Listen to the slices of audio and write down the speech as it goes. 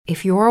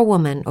If you're a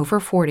woman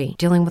over 40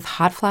 dealing with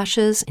hot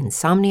flashes,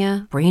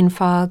 insomnia, brain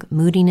fog,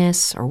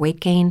 moodiness, or weight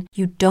gain,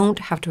 you don't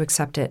have to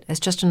accept it as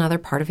just another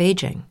part of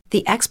aging.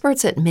 The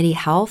experts at MIDI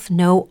Health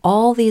know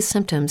all these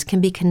symptoms can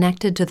be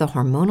connected to the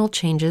hormonal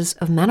changes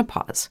of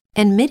menopause.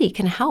 And MIDI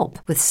can help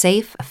with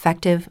safe,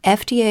 effective,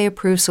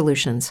 FDA-approved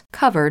solutions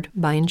covered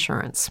by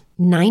insurance.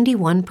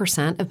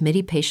 91% of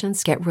MIDI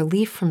patients get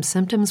relief from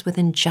symptoms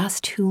within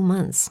just 2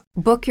 months.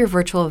 Book your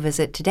virtual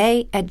visit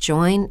today at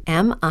joinmidi.com.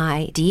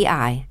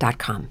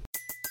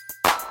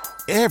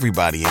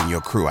 Everybody in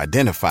your crew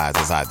identifies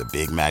as either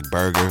Big Mac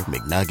Burger,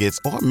 McNuggets,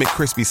 or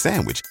McCrispy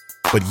Sandwich.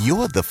 But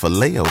you're the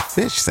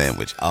Filet-O-Fish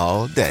Sandwich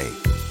all day.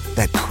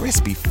 That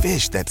crispy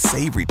fish, that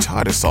savory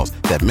tartar sauce,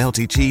 that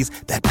melty cheese,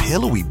 that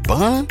pillowy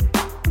bun.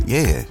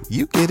 Yeah,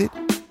 you get it.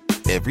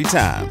 Every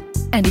time.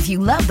 And if you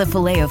love the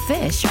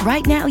Filet-O-Fish,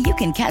 right now you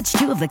can catch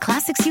 2 of the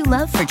classics you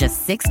love for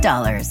just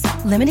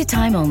 $6. Limited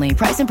time only.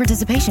 Price and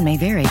participation may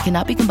vary.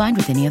 Cannot be combined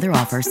with any other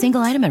offer.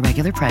 Single item at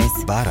regular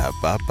price.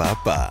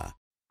 Ba-da-ba-ba-ba.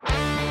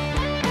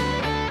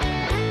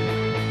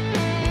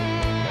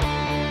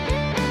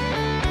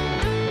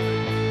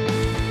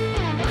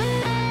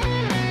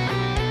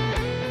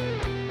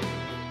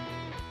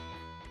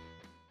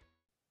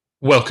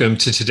 Welcome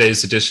to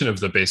today's edition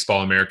of the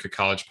Baseball America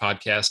College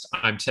Podcast.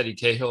 I'm Teddy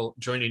Cahill.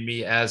 Joining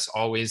me, as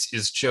always,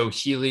 is Joe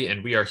Healy,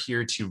 and we are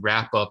here to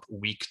wrap up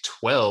Week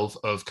 12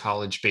 of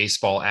college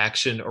baseball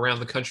action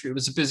around the country. It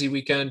was a busy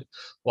weekend,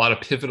 a lot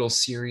of pivotal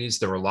series.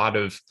 There were a lot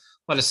of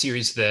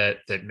series that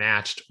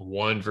matched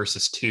 1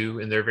 versus 2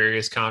 in their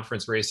various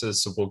conference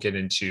races. So we'll get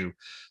into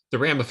the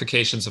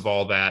ramifications of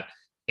all that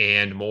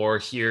and more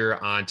here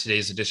on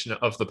today's edition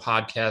of the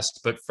podcast.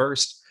 But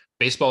first,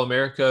 Baseball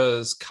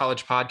America's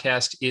college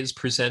podcast is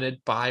presented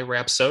by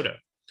Rapsodo.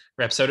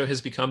 Rapsodo has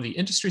become the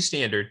industry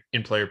standard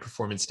in player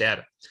performance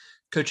data.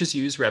 Coaches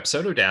use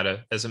Rapsodo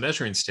data as a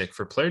measuring stick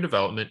for player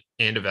development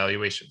and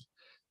evaluation.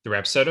 The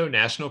Rapsodo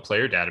National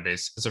Player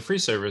Database is a free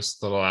service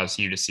that allows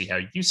you to see how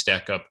you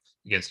stack up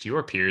against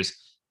your peers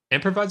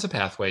and provides a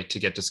pathway to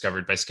get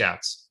discovered by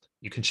scouts.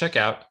 You can check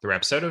out the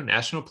Rapsodo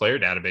National Player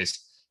Database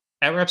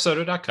at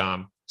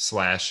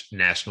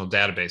rapsodo.com/national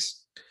database.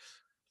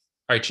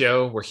 All right,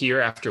 Joe, we're here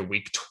after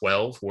Week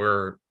 12.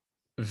 We're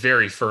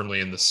very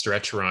firmly in the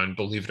stretch run,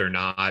 believe it or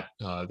not.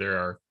 There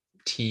are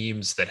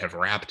teams that have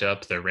wrapped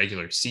up their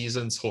regular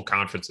seasons, whole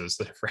conferences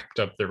that have wrapped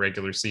up their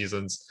regular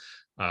seasons.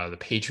 The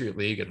Patriot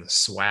League and the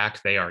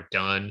SWAC, they are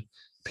done.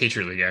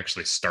 Patriot League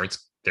actually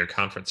starts their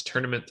conference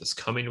tournament this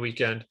coming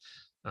weekend.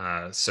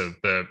 So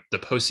the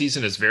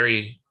postseason is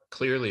very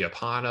clearly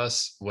upon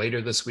us.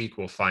 Later this week,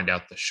 we'll find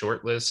out the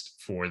short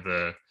list for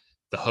the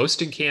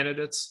hosting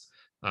candidates.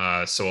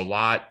 So a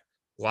lot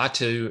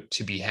to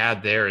be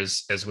had there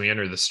as we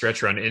enter the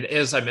stretch run. And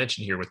as I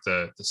mentioned here with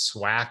the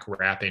SWAC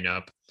wrapping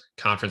up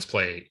conference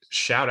play,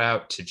 shout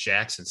out to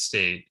Jackson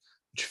State,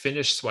 which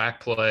finished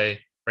SWAC play,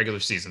 regular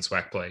season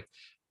SWAC play,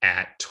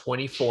 at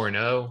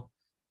 24-0.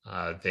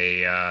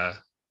 They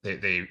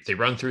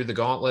run through the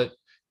gauntlet,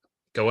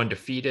 go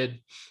undefeated.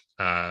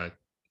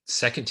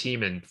 Second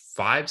team in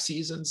 5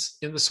 seasons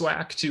in the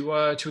SWAC to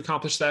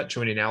accomplish that,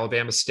 joining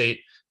Alabama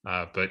State.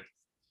 But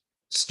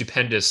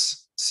stupendous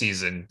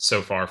season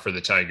so far for the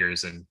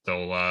Tigers, and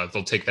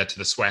they'll take that to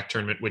the SWAC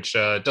tournament, which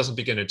doesn't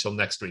begin until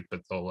next week,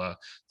 but they'll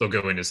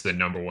go in as the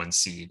number 1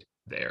 seed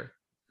there.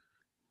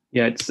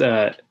 Yeah, it's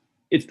a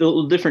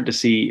little different to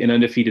see an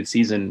undefeated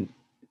season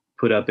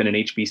put up in an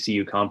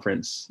HBCU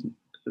conference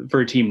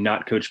for a team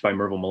not coached by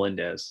Mervil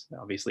Melendez.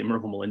 Obviously,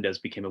 Mervil Melendez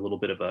became a little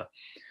bit of a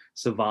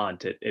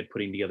savant at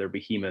putting together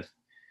behemoth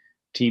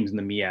teams in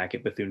the MEAC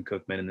at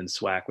Bethune-Cookman and then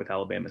SWAC with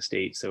Alabama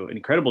State. So an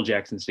incredible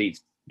Jackson State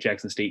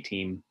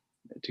team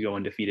to go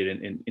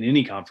undefeated in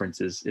any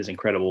conference is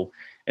incredible.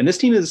 And this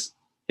team is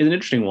an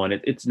interesting one.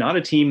 It's not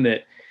a team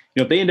that,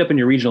 if they end up in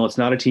your regional, it's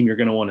not a team you're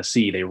going to want to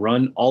see. They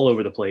run all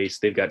over the place.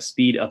 They've got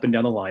speed up and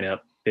down the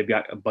lineup. They've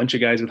got a bunch of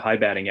guys with high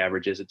batting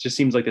averages. It just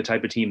seems like the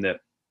type of team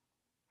that,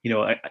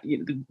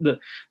 the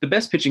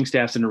best pitching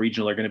staffs in a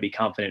regional are going to be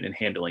confident in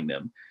handling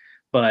them.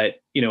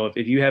 But,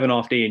 if you have an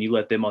off day and you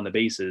let them on the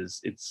bases,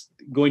 it's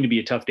going to be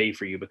a tough day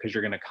for you because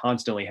you're going to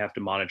constantly have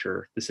to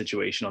monitor the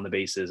situation on the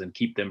bases and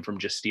keep them from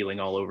just stealing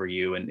all over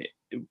you. And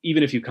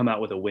even if you come out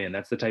with a win,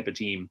 that's the type of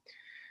team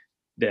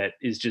that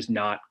is just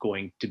not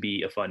going to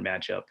be a fun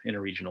matchup in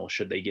a regional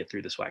should they get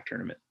through the SWAC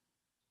tournament.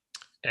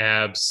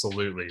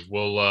 Absolutely.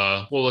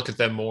 We'll look at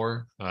them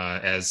more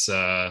as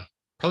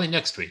probably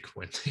next week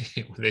when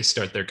they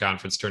start their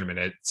conference tournament.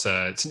 It's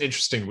an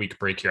interesting week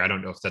break here. I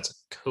don't know if that's a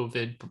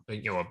COVID,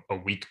 a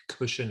week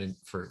cushion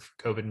for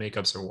COVID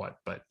makeups or what,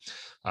 but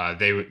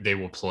they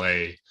will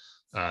play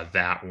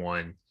that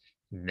one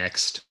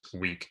next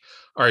week.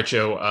 All right,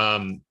 Joe.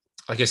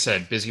 Like I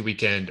said, busy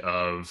weekend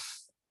of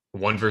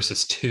 1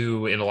 versus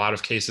 2 in a lot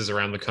of cases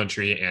around the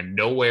country, and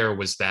nowhere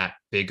was that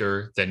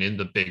bigger than in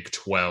the Big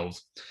 12.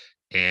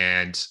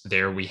 And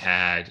there we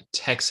had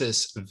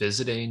Texas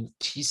visiting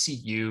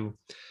TCU.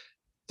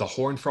 The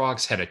Horned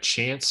Frogs had a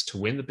chance to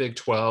win the Big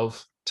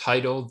 12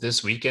 title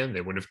this weekend.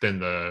 They would have been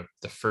the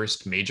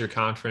first major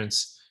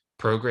conference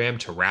program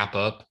to wrap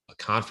up a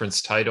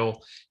conference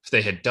title. If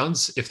they had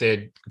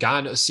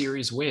gotten a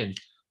series win,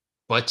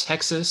 but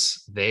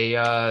Texas, they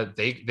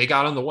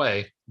got on the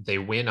way. They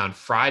win on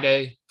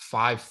Friday,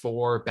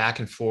 5-4, back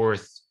and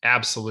forth.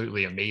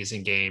 Absolutely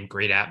amazing game.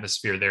 Great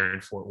atmosphere there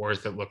in Fort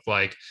Worth. It looked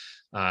like,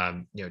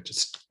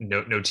 just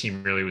no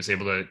team really was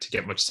able to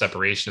get much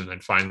separation. And then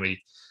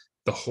finally,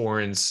 the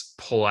Horns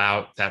pull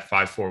out that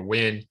 5-4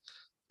 win.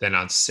 Then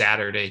on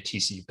Saturday,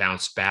 TCU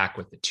bounced back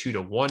with the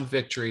 2-1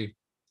 victory.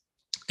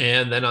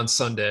 And then on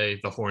Sunday,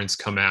 the Horns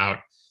come out,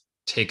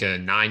 take a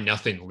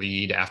 9-0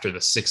 lead after the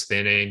 6th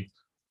inning.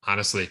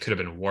 Honestly, it could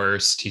have been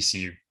worse.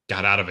 TCU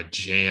got out of a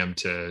jam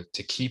to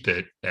keep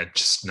it at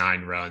just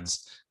 9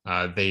 runs.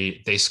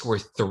 They score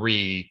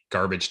 3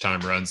 garbage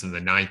time runs in the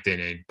 9th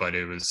inning, but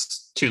it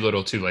was too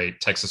little, too late.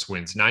 Texas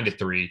wins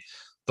 9-3.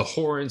 The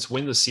Horns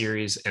win the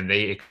series and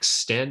they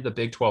extend the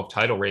Big 12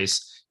 title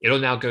race. It'll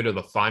now go to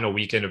the final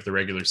weekend of the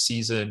regular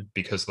season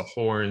because the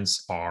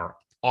Horns are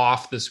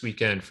off this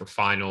weekend for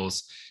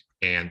finals,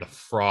 and the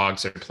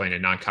Frogs are playing a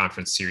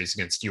non-conference series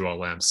against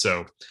ULM.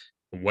 So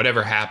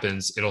whatever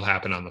happens, it'll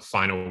happen on the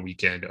final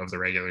weekend of the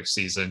regular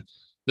season.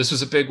 This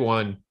was a big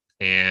one,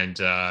 and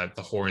the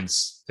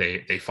Horns,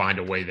 they find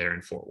a way there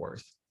in Fort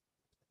Worth.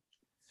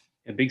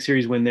 A big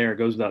series win there,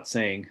 goes without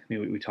saying. I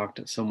mean, we talked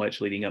so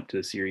much leading up to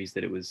the series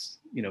that it was,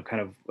 kind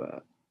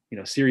of,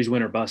 series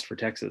win or bust for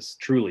Texas,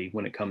 truly,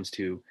 when it comes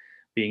to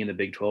being in the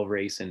Big 12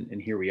 race,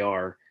 and here we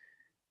are.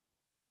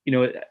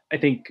 I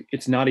think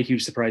it's not a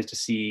huge surprise to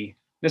see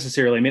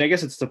necessarily. I mean, I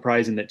guess it's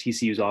surprising that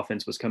TCU's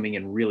offense was coming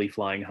in really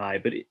flying high,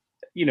 but it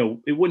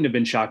wouldn't have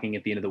been shocking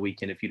at the end of the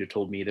weekend if you'd have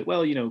told me that,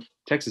 well,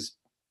 Texas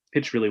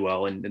pitched really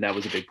well, and that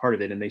was a big part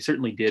of it. And they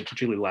certainly did,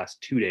 particularly the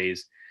last 2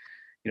 days.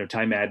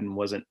 Ty Madden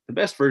wasn't the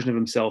best version of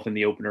himself in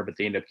the opener, but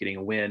they ended up getting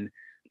a win.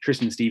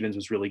 Tristan Stevens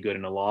was really good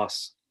in a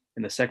loss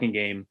in the second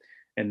game.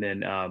 And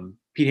then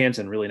Pete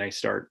Hansen, really nice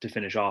start to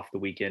finish off the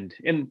weekend.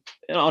 And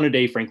on a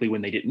day, frankly,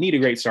 when they didn't need a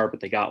great start,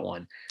 but they got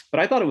one. But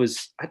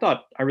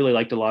I really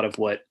liked a lot of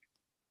what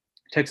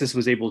Texas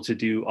was able to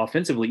do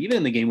offensively, even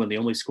in the game when they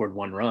only scored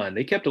 1 run.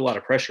 They kept a lot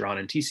of pressure on,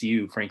 and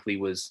TCU, frankly,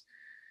 was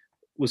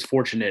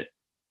fortunate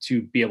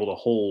to be able to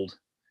hold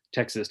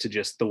Texas to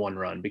just the 1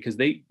 run, because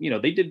they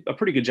did a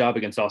pretty good job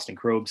against Austin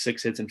Krob,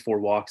 6 hits and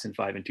 4 walks in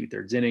 5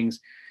 2/3 innings.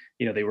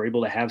 They were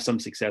able to have some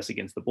success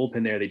against the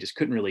bullpen there. They just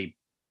couldn't really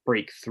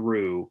break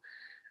through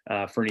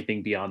for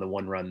anything beyond the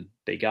 1 run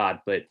they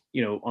got. But,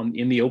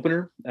 in the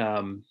opener,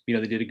 they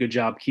did a good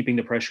job keeping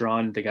the pressure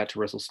on. They got to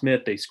Russell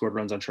Smith. They scored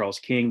runs on Charles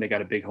King. They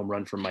got a big home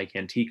run from Mike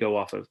Antico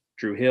off of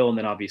Drew Hill. And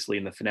then obviously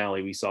in the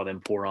finale, we saw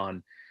them pour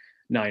on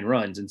 9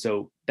 runs. And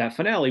so that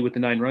finale with the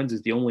 9 runs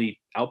is the only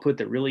output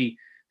that really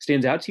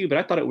stands out to you. But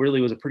I thought it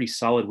really was a pretty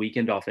solid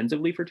weekend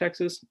offensively for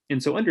Texas.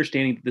 And so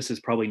understanding that this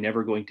is probably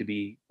never going to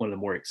be one of the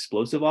more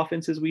explosive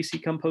offenses we see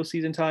come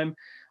postseason time,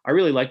 I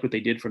really liked what they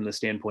did from the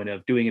standpoint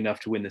of doing enough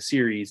to win the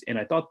series. And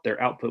I thought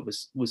their output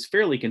was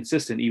fairly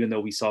consistent, even though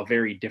we saw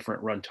very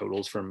different run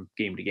totals from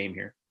game to game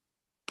here.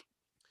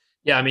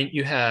 Yeah, I mean,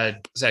 you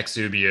had Zach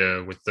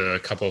Zubia with a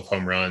couple of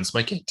home runs.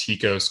 Mike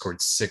Antico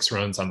scored 6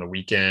 runs on the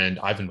weekend.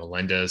 Ivan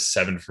Melendez,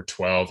 7 for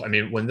 12. I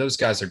mean, when those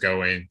guys are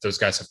going, those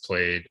guys have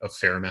played a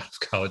fair amount of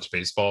college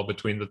baseball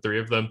between the 3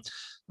 of them.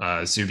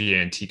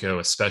 Zubia, Antico,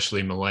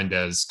 especially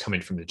Melendez,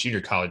 coming from the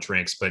junior college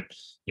ranks, but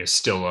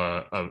still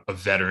a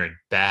veteran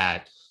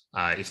bat.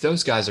 If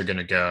those guys are going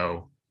to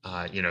go,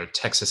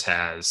 Texas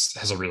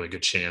has a really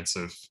good chance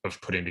of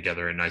putting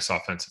together a nice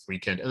offensive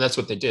weekend, and that's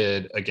what they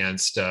did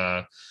against.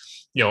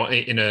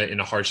 In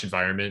a harsh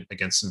environment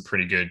against some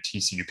pretty good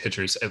TCU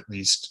pitchers, at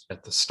least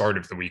at the start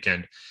of the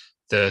weekend.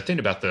 The thing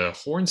about the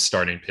Horns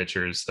starting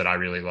pitchers that I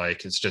really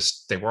like is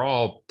just they're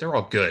all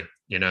good.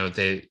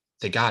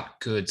 They got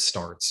good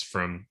starts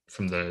from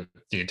the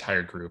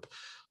entire group.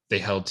 They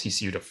held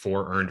TCU to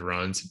 4 earned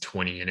runs in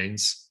 20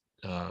 innings.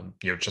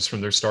 Just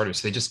from their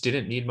starters. They just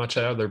didn't need much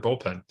out of their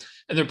bullpen,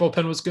 and their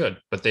bullpen was good,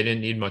 but they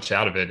didn't need much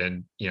out of it.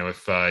 And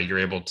if you're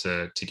able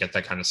to get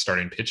that kind of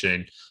starting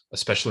pitching,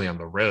 especially on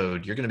the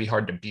road, you're going to be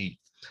hard to beat.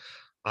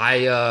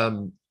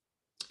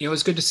 It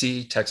was good to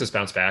see Texas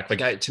bounce back.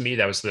 To me,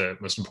 that was the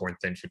most important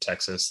thing for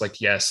Texas.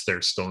 Yes,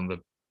 they're still in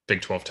the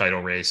Big 12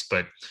 title race,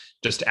 but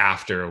just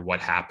after what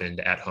happened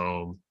at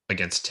home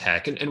against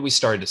Tech, and we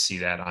started to see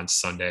that on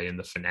Sunday in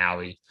the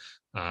finale.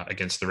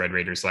 Against the Red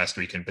Raiders last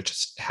weekend, but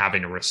just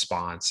having a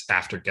response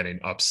after getting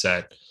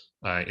upset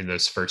in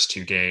those first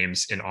 2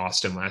 games in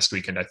Austin last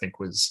weekend, I think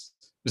was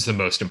the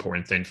most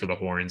important thing for the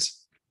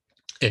Horns.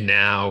 And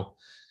now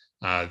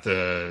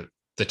the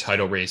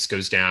title race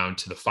goes down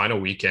to the final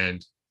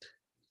weekend.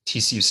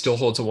 TCU still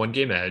holds a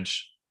 1-game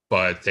edge,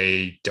 but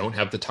they don't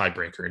have the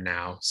tiebreaker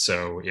now.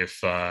 So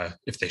if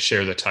they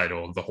share the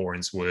title, the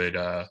Horns would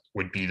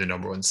be the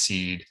number 1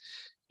 seed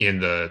in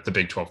the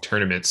Big 12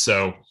 tournament.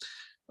 So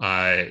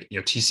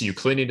TCU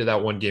clinging to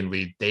that 1-game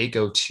lead. They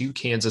go to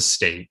Kansas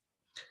State.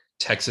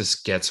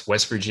 Texas gets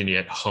West Virginia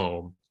at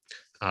home.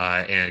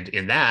 And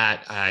in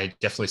that, I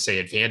definitely say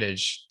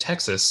advantage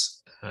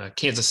Texas.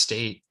 Kansas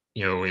State,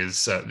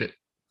 is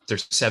they're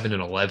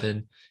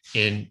 7-11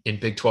 in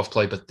Big 12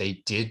 play, but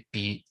they did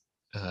beat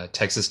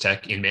Texas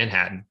Tech in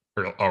Manhattan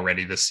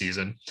already this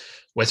season.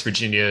 West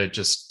Virginia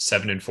just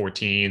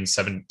 7-14,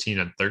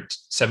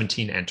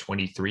 17 and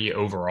 23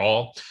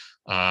 overall.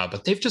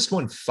 But they've just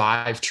won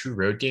 5 true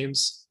road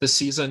games this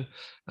season.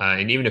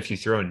 And even if you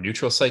throw in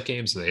neutral site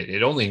games,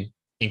 it only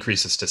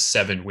increases to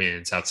 7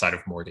 wins outside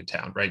of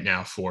Morgantown right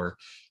now for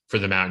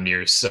the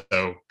Mountaineers.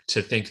 So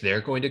to think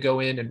they're going to go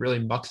in and really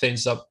muck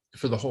things up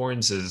for the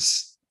Horns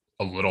is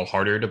a little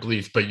harder to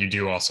believe. But you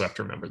do also have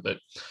to remember that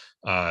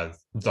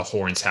the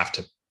Horns have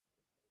to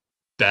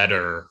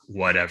better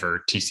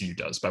whatever TCU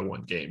does by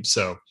 1 game.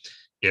 So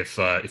if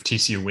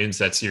TCU wins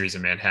that series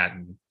in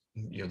Manhattan,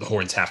 the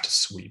Horns have to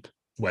sweep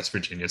West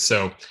Virginia.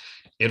 So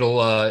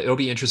it'll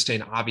be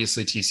interesting.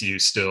 Obviously, TCU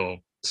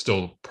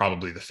still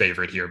probably the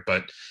favorite here,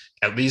 but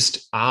at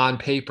least on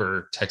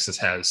paper, Texas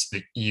has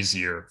the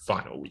easier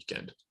final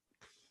weekend.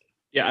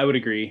 Yeah, I would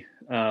agree.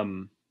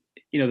 The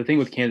thing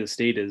with Kansas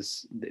State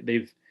is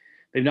they've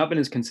not been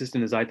as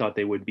consistent as I thought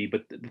they would be.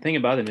 But the thing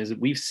about them is that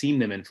we've seen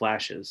them in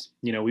flashes.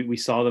 We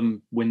saw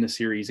them win the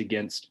series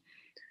against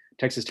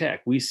Texas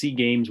Tech. We see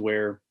games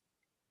where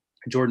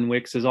Jordan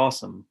Wicks is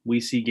awesome. We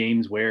see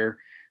games where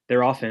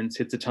their offense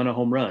hits a ton of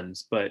home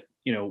runs. But,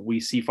 we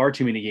see far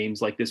too many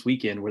games like this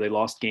weekend where they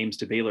lost games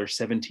to Baylor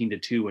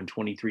 17-2 and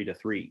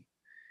 23-3.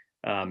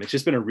 It's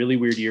just been a really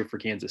weird year for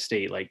Kansas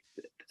State. Like,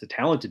 it's a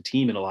talented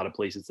team in a lot of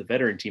places, a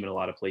veteran team in a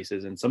lot of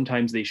places, and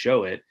sometimes they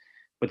show it,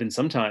 but then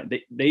sometimes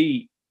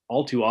they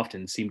all too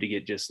often seem to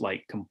get just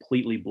like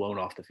completely blown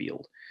off the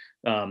field.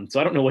 So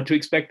I don't know what to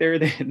expect there.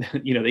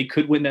 They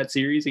could win that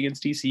series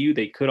against TCU.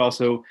 They could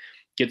also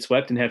get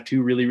swept and have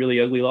 2 really, really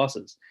ugly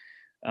losses.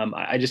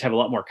 I just have a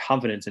lot more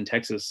confidence in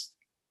Texas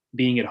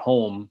being at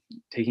home,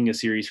 taking a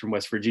series from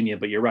West Virginia.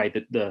 But you're right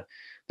that the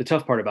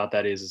tough part about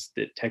that is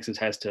that Texas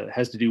has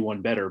to do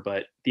one better.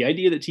 But the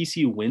idea that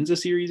TCU wins a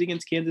series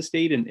against Kansas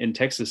State and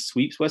Texas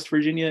sweeps West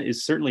Virginia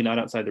is certainly not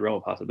outside the realm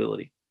of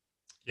possibility.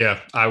 Yeah,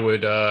 I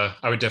would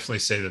definitely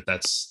say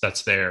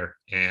that's there.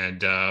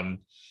 And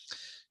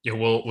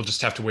we'll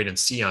just have to wait and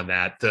see on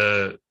that.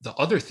 The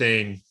other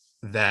thing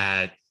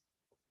that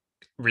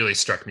really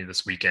struck me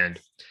this weekend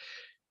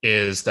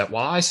is that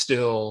while I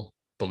still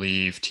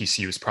believe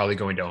TCU is probably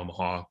going to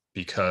Omaha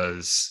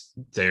because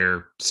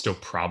they're still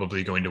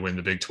probably going to win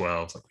the Big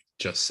 12, like we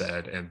just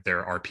said, and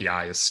their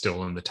RPI is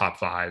still in the top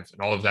 5,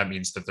 and all of that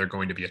means that they're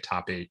going to be a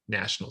top 8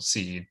 national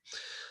seed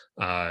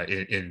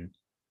in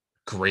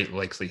great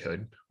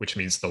likelihood, which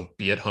means they'll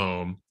be at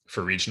home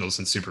for regionals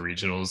and super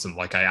regionals. And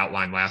like I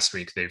outlined last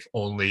week, they've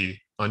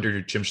only,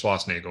 under Jim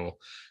Schlossnagle,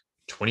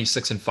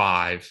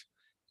 26-5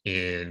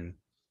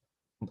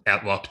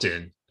 at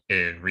Lupton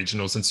in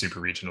regionals and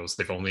super regionals.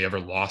 They've only ever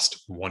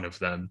lost one of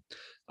them.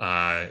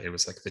 It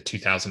was like the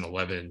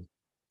 2011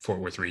 Fort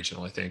Worth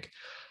Regional, I think.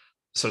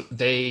 So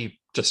they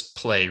just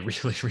play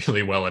really,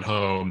 really well at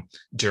home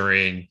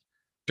during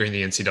the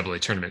NCAA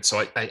tournament.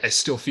 So I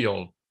still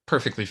feel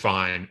perfectly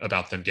fine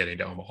about them getting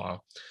to Omaha,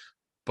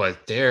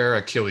 but their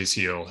Achilles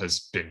heel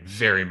has been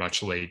very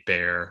much laid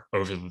bare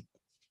over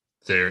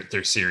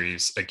their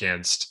series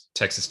against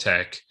Texas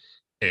Tech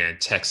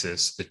and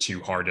Texas, the 2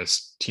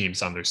 hardest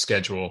teams on their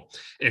schedule.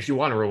 And if you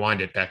want to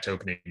rewind it back to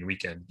opening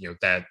weekend,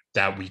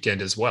 that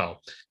weekend as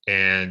well.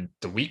 And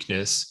the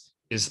weakness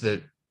is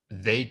that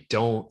they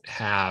don't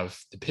have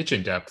the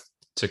pitching depth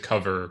to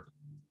cover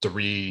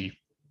 3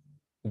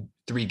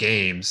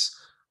 games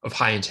of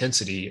high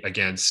intensity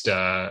against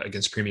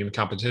premium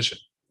competition.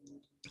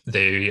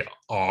 They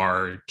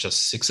are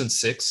just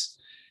 6-6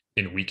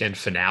 in weekend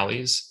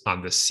finales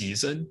on the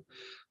season.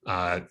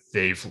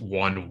 They've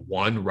won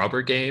 1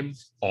 rubber game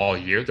all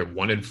year. They're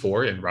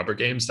 1-4 in rubber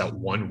games. That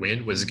 1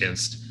 win was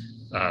against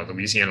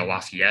Louisiana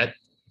Lafayette.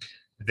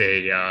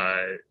 They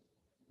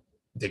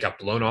got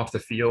blown off the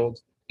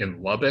field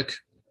in Lubbock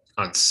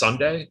on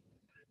Sunday.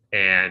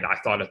 And I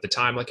thought at the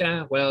time, like,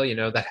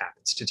 that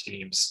happens to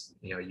teams.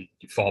 You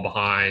fall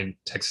behind.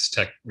 Texas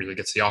Tech really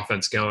gets the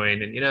offense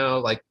going, and,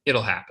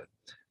 it'll happen.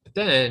 But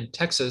then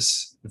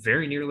Texas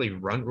very nearly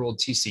run-ruled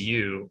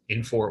TCU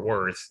in Fort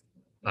Worth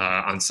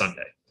on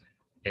Sunday.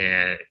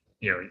 And,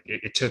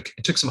 it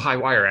took some high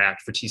wire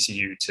act for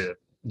TCU to,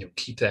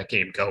 keep that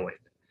game going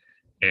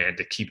and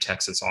to keep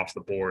Texas off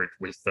the board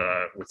with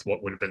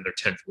what would have been their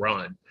 10th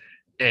run.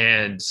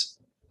 And,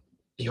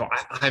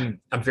 I'm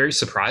very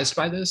surprised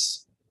by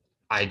this.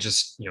 I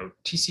just,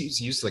 TCU's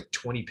used like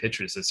 20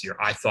 pitchers this year.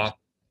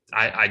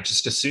 I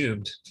just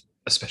assumed,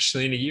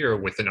 especially in a year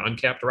with an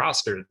uncapped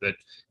roster, that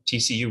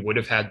TCU would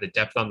have had the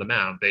depth on the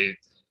mound.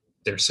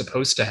 They're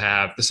supposed to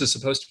have, this is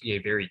supposed to be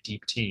a very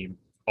deep team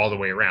all the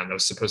way around. That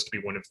was supposed to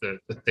be one of the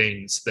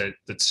things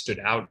that stood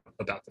out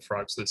about the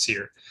Frogs this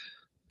year.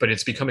 But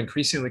it's become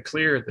increasingly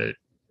clear that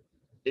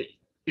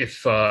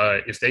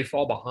if they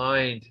fall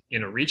behind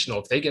in a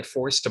regional, if they get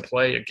forced to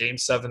play a game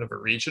 7 of a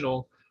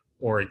regional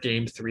or a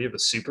game 3 of a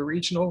super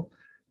regional,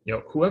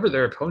 whoever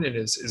their opponent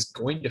is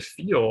going to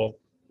feel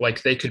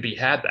like they could be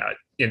had that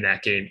in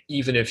that game,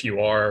 even if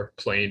you are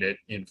playing it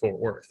in Fort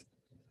Worth.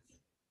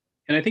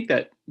 And I think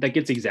that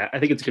gets I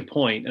think it's a good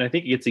point, and I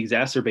think it gets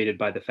exacerbated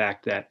by the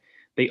fact that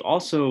they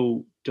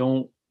also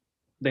don't.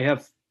 They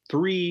have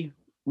three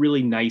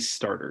really nice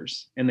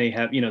starters, and they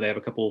have they have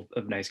a couple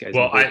of nice guys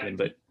in the bullpen,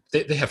 but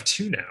they have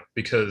two now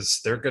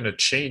because they're going to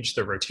change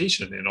the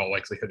rotation in all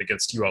likelihood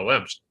against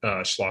ULM.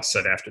 Schloss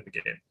said after the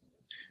game.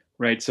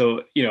 Right.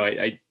 So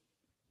the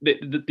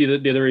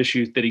other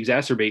issue that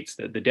exacerbates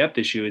the depth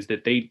issue is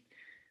that they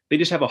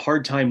just have a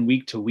hard time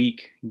week to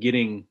week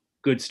getting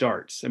good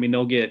starts. I mean,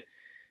 they'll get,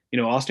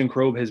 Austin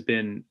Krob has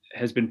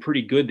been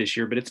pretty good this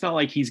year, but it's not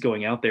like he's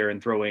going out there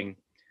and throwing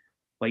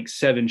like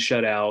 7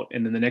 shutout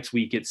and then the next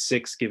week it's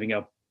 6 giving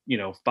up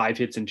 5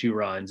 hits and 2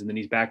 runs, and then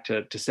he's back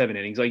to 7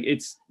 innings. Like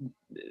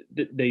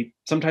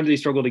sometimes they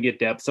struggle to get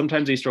depth,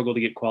 sometimes they struggle to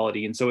get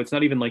quality, and so it's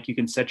not even like you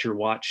can set your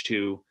watch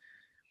to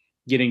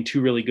getting 2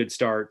 really good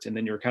starts and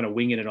then you're kind of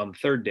winging it on the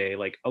third day.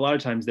 Like a lot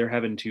of times they're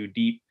having to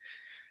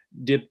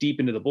dip deep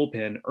into the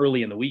bullpen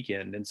early in the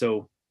weekend, and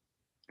so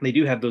they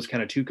do have those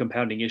kind of 2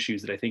 compounding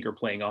issues that I think are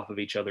playing off of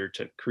each other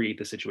to create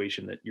the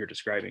situation that you're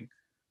describing.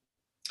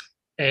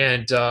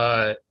 And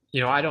I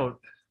don't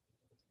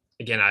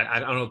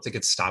think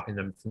it's stopping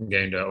them from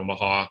getting to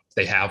Omaha.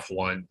 They have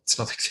won. It's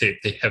not like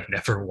they have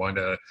never won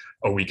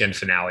a weekend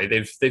finale.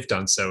 They've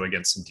done so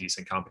against some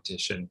decent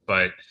competition,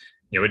 but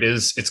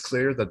it's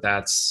clear that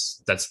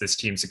that's this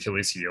team's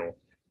Achilles heel.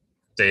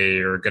 They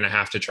are going to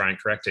have to try and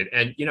correct it.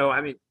 And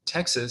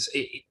Texas,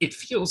 it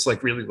feels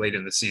like really late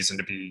in the season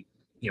to be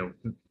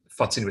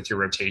futzing with your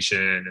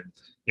rotation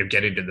and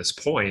getting to this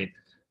point.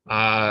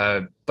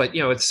 But at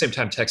the same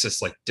time,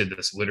 Texas did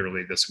this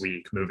literally this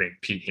week, moving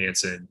Pete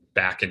Hansen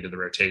back into the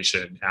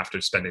rotation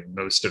after spending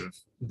most of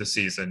the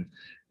season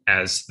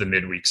as the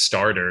midweek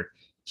starter.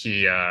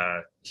 He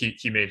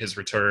made his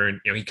return.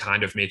 He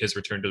kind of made his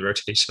return to the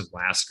rotation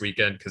last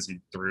weekend because he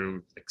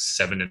threw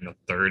 7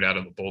 1/3 out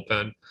of the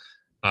bullpen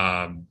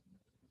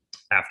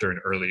after an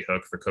early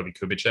hook for Kobe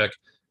Kubicek.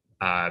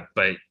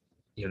 But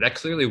that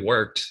clearly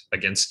worked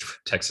against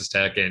Texas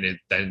Tech, and it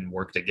then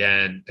worked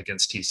again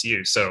against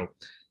TCU. So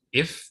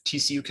if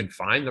TCU can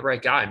find the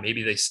right guy,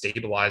 maybe they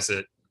stabilize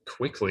it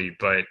quickly.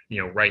 But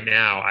right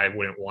now, I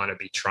wouldn't want to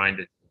be trying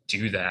to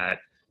do that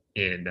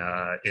in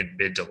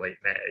mid to late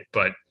May.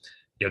 But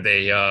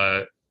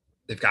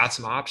they've got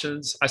some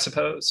options, I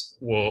suppose.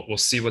 We'll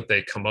see what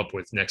they come up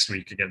with next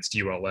week against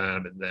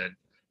ULM, and then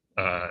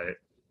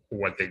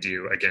what they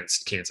do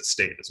against Kansas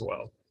State as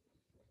well.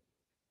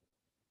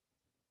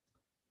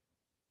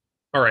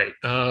 All right.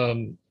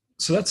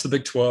 So that's the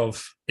Big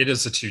 12. It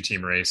is a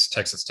 2-team race.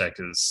 Texas Tech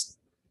is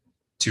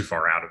too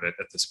far out of it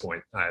at this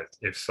point. I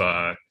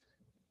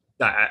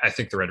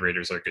think the Red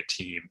Raiders are a good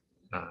team.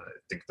 I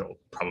think they'll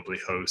probably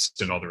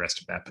host and all the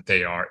rest of that, but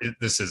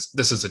this is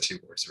a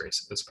 2-horse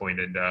race at this point.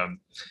 And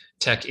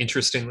Tech,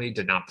 interestingly,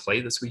 did not play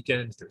this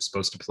weekend. They were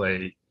supposed to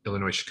play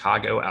Illinois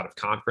Chicago out of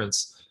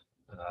conference.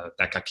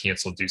 That got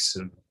canceled due to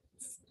some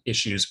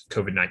issues with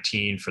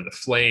COVID-19 for the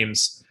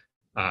Flames.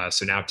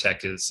 So now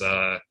Tech is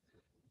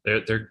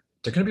they're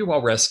going to be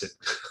well rested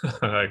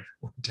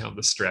down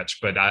the stretch,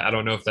 but I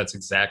don't know if that's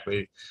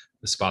exactly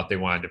the spot they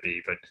wanted to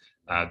be. But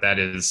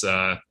that's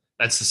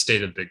the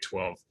state of the Big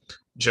 12.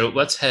 Joe,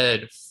 let's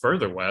head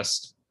further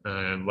west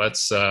and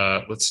let's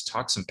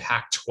talk some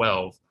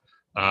Pac-12.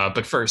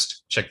 But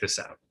first, check this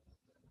out.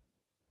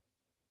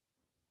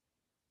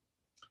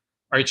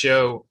 All right,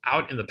 Joe,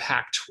 out in the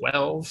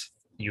Pac-12,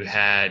 you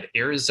had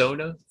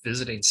Arizona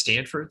visiting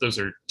Stanford. Those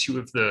are 2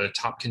 of the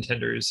top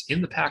contenders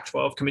in the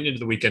Pac-12 coming into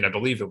the weekend. I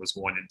believe it was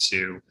 1 and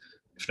 2.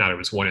 If not, it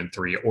was 1 and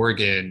 3.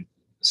 Oregon,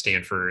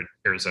 Stanford,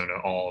 Arizona,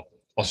 all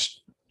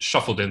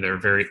shuffled in there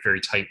very, very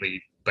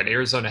tightly. But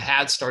Arizona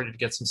had started to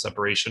get some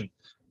separation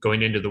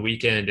going into the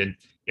weekend, and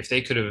if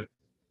they could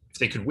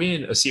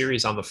win a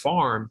series on the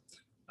farm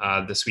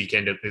this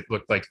weekend, it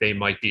looked like they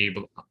might be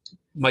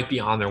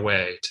on their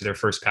way to their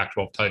first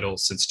Pac-12 title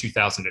since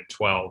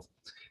 2012.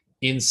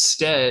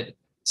 Instead,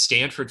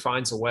 Stanford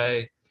finds a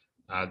way.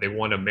 They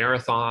won a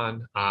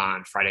marathon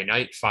on Friday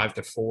night,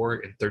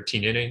 5-4 in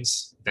 13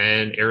 innings.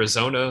 Then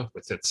Arizona,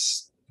 with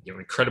its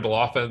incredible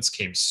offense,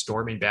 came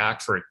storming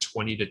back for a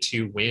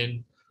 20-2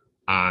 win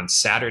on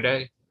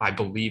Saturday. I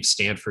believe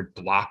Stanford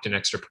blocked an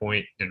extra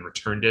point and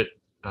returned it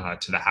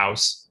to the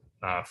house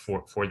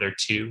for their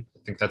 2. I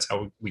think that's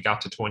how we got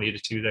to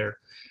 20-2 there.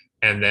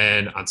 And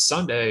then on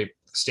Sunday,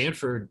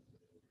 Stanford,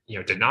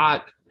 did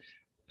not.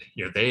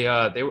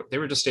 They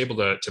were just able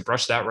to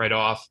brush that right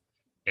off,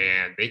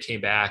 and they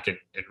came back and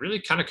really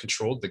kind of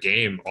controlled the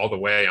game all the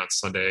way on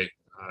Sunday,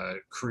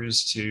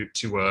 cruised to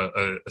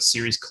a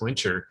series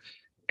clincher.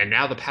 And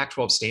now the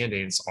Pac-12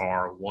 standings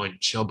are one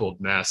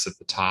jumbled mess at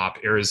the top.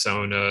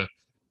 Arizona,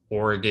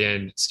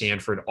 Oregon,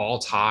 Stanford, all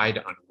tied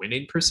on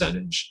winning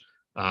percentage.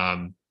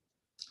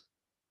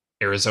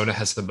 Arizona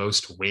has the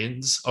most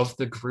wins of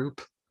the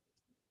group.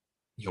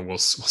 we'll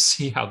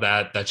see how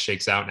that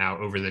shakes out now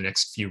over the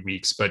next few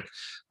weeks. But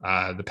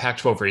the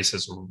Pac-12 race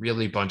has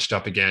really bunched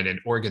up again, and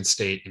Oregon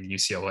State and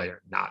UCLA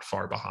are not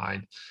far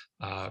behind.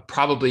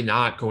 Probably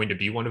not going to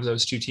be one of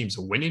those two teams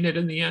winning it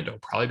in the end. It'll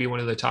probably be one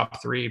of the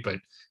top three, but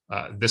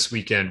this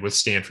weekend with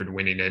Stanford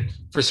winning it,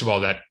 first of all,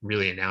 that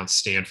really announced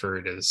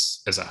Stanford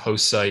as a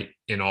host site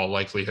in all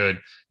likelihood.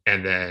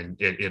 And then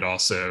it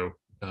also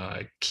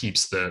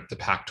keeps the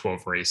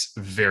Pac-12 race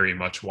very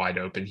much wide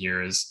open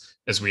here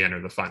as we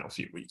enter the final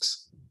few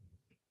weeks.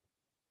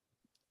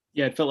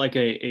 Yeah, it felt like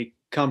a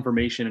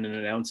confirmation and an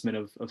announcement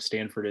of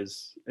Stanford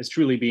as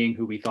truly being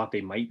who we thought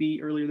they might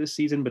be earlier this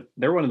season. But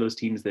they're one of those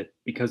teams that,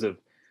 because of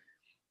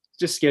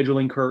just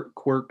scheduling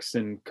quirks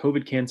and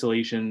COVID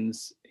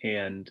cancellations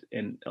and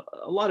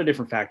a lot of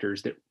different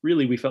factors that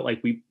really we felt like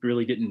we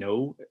really didn't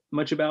know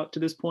much about to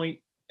this point.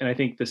 And I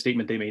think the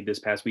statement they made this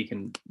past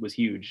weekend was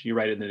huge. You're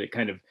right in that it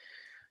kind of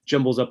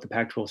jumbles up the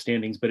Pac-12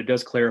 standings, but it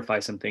does clarify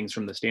some things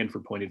from the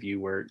Stanford point of view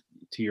where,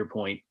 to your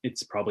point,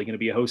 it's probably going to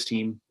be a host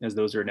team as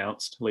those are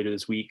announced later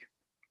this week.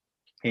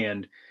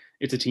 And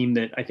it's a team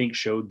that I think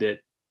showed that,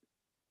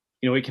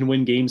 it can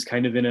win games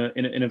kind of in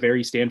a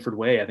very Stanford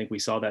way. I think we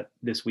saw that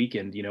this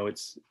weekend.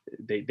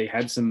 They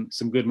had some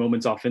good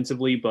moments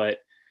offensively, but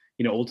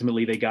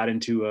ultimately they got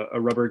into a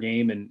rubber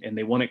game and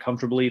they won it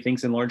comfortably,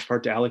 thanks in large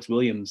part to Alex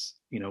Williams,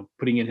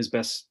 putting in his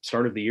best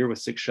start of the year with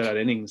 6 shutout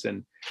innings.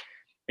 And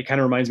it kind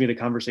of reminds me of the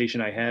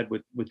conversation I had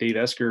with Dave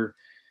Esker,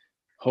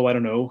 I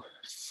don't know,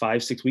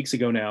 5-6 weeks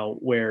ago now,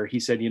 where he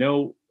said,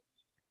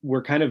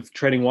 we're kind of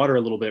treading water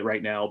a little bit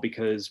right now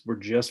because we're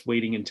just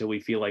waiting until we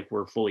feel like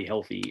we're fully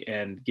healthy,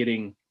 and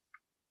getting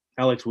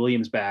Alex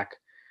Williams back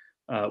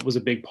was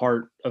a big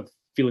part of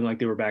feeling like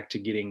they were back to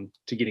getting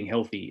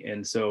healthy.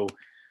 And so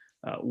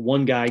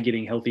one guy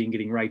getting healthy and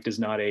getting right does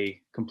not a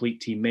complete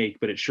team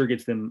make, but it sure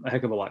gets them a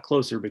heck of a lot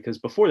closer, because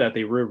before that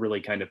they were really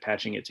kind of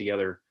patching it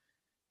together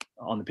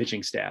on the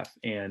pitching staff,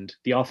 and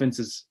the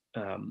offense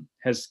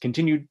has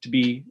continued to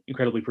be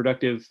incredibly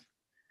productive.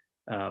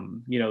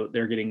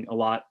 They're getting a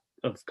lot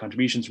of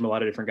contributions from a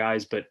lot of different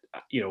guys, but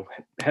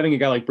having a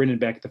guy like Brendan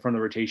Beck at the front of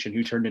the rotation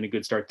who turned in a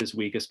good start this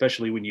week,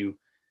 especially when you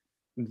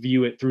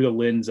view it through the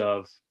lens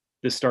of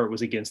this start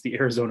was against the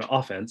Arizona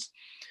offense,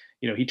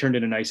 he turned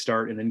in a nice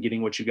start, and then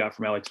getting what you got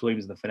from Alex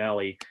Williams in the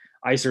finale,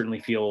 I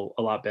certainly feel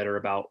a lot better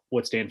about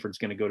what Stanford's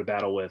going to go to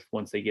battle with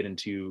once they get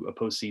into a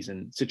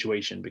postseason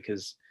situation,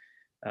 because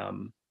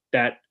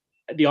that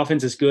the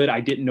offense is good.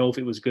 I didn't know if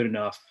it was good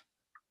enough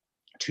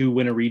to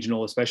win a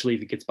regional, especially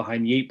if it gets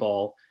behind the 8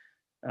 ball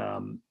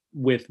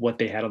with what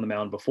they had on the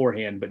mound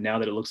beforehand. But now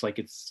that it looks like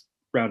it's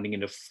rounding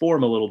into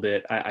form a little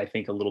bit, I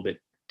think a little bit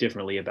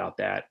differently about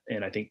that.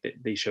 And I think that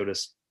they showed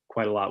us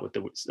quite a lot with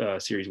the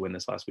series win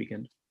this last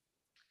weekend.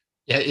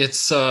 Yeah,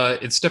 it's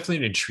definitely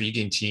an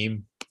intriguing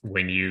team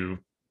when you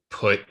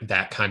put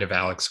that kind of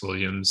Alex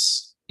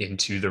Williams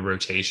into the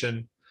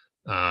rotation.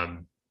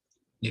 They're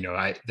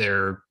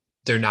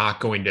not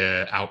going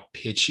to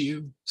outpitch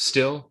you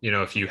still.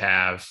 If you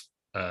have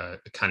a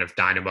kind of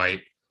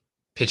dynamite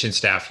pitching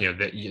staff,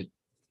 that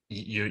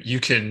you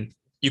can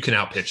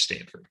outpitch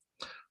Stanford,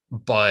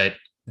 but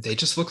they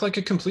just look like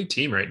a complete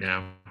team right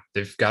now.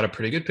 They've got a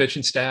pretty good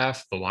pitching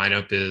staff. The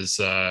lineup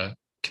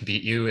can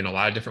beat you in a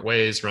lot of different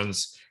ways.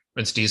 Runs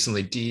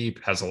decently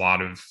deep. Has a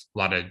lot of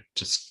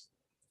just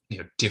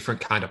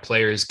different kind of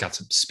players. Got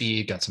some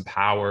speed. Got some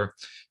power.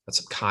 Got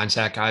some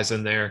contact guys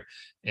in there,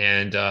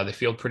 and they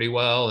field pretty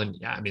well. And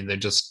yeah, I mean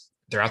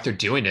they're out there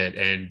doing it,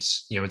 and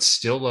it's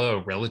still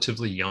a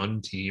relatively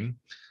young team.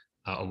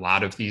 A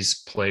lot of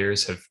these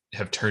players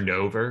have turned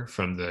over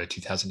from the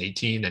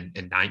 2018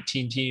 and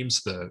 19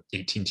 teams. The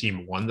 18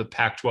 team won the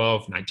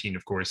Pac-12. 19,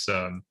 of course,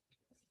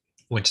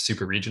 went to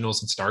Super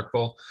Regionals in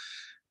Starkville.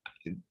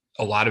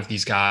 A lot of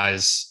these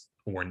guys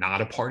were not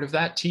a part of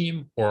that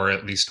team, or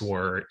at least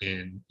were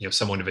in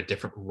somewhat of a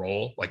different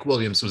role. Like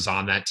Williams was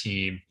on that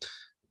team,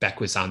 Beck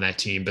was on that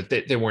team, but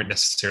they weren't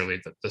necessarily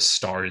the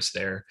stars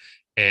there.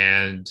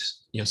 And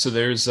so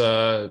there's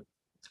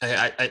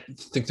I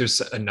think there's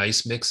a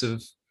nice mix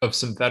of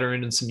some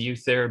veteran and some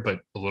youth there, but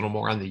a little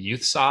more on the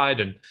youth side.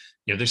 And,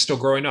 they're still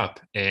growing up.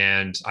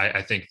 And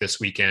I think this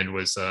weekend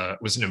was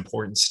an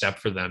important step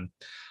for them.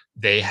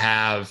 They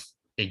have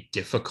a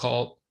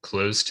difficult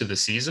close to the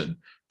season,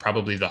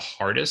 probably the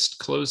hardest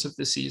close of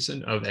the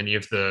season of any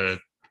of the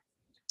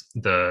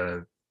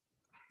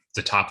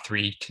top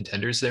 3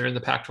 contenders there in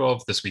the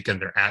Pac-12. This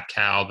weekend, they're at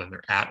Cal, then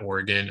they're at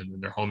Oregon, and then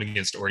they're home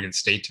against Oregon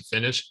State to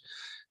finish.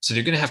 So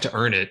they're going to have to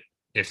earn it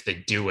if they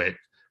do it.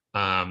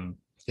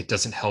 It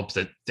doesn't help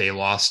that they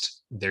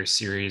lost their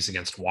series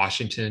against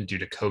Washington due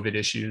to COVID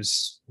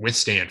issues with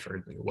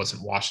Stanford. It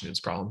wasn't Washington's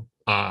problem.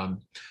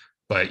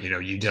 But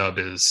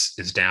UW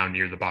is down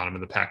near the bottom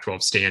of the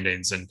Pac-12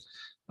 standings, and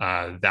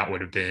that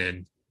would have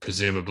been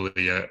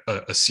presumably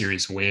a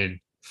series win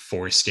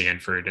for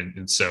Stanford.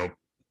 And so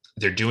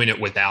they're doing it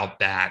without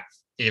that.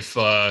 If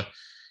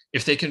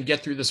they can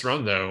get through this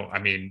run, though, I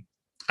mean,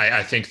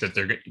 I think that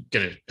they're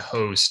going to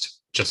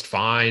host just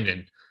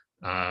fine.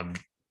 And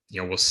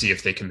we'll see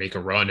if they can make a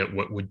run at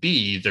what would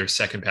be their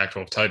second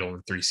Pac-12 title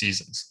in 3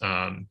 seasons.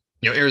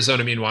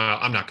 Arizona, meanwhile,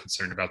 I'm not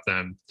concerned about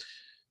them.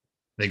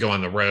 They go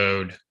on the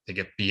road, they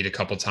get beat a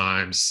couple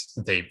times.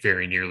 They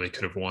very nearly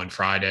could have won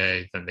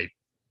Friday. Then they,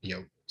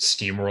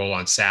 steamroll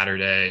on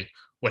Saturday.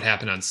 What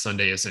happened on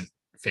Sunday isn't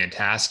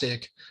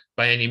fantastic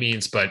by any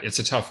means, but it's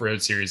a tough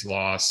road series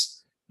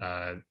loss.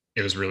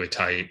 It was really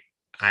tight.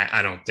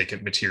 I don't think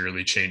it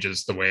materially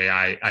changes the way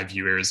I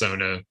view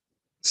Arizona.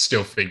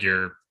 Still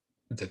figure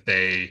that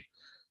they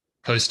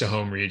host a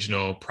home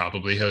regional,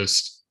 probably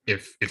host,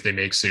 if they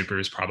make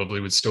supers,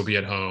 probably would still be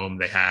at home.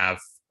 They have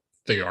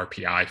the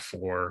RPI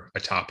for a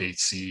top 8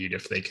 seed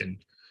if they can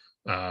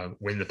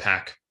win the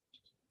Pac.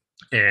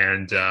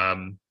 And,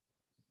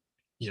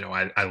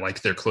 I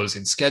like their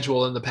closing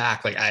schedule in the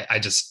Pac. Like,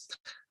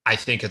 I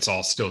think it's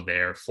all still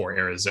there for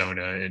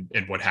Arizona,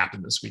 and what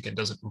happened this weekend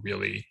doesn't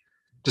really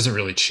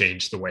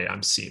change the way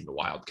I'm seeing the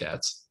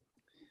Wildcats.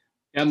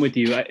 I'm with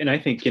you. And I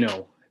think,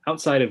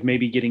 outside of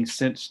maybe getting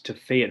sent to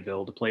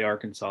Fayetteville to play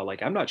Arkansas,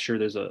 like, I'm not sure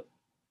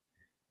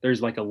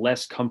there's like a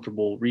less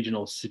comfortable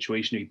regional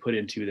situation to be put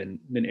into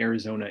than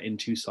Arizona in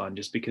Tucson,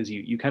 just because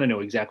you kind of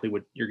know exactly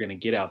what you're going to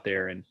get out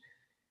there. And,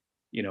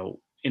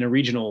 in a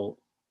regional,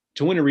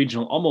 to win a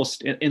regional,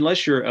 almost,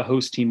 unless you're a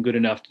host team good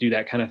enough to do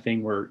that kind of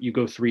thing where you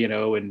go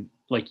 3-0 and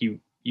like you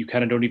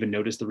kind of don't even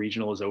notice the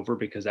regional is over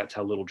because that's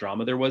how little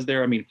drama there was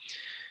there. I mean,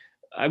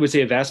 I would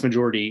say a vast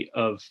majority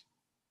of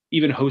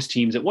even host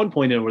teams at one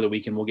point over the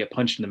weekend will get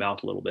punched in the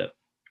mouth a little bit,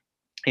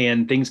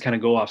 and things kind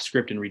of go off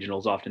script in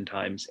regionals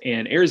oftentimes.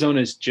 And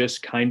Arizona is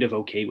just kind of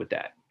okay with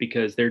that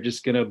because they're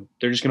just gonna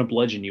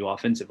bludgeon you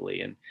offensively.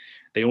 And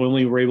they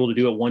only were able to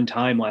do it one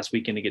time last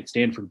weekend against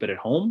Stanford, but at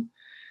home,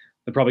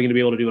 they're probably going to be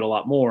able to do it a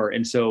lot more.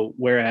 And so,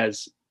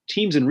 whereas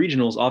teams in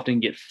regionals often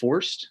get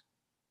forced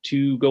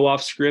to go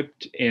off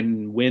script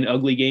and win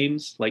ugly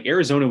games, like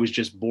Arizona was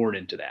just born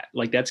into that.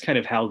 Like, that's kind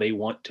of how they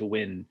want to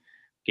win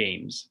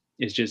games.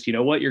 It's just,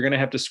 you're going to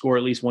have to score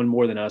at least one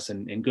more than us,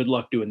 and good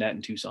luck doing that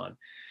in Tucson.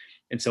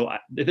 And so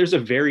there's a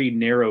very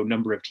narrow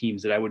number of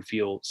teams that I would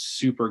feel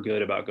super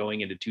good about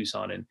going into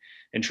Tucson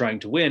and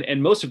trying to win.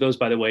 And most of those,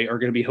 by the way, are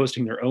going to be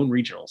hosting their own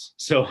regionals.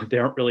 So they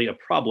aren't really a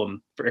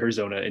problem for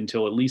Arizona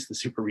until at least the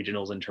super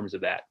regionals in terms of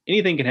that.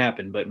 Anything can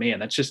happen, but man,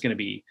 that's just going to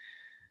be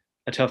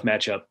a tough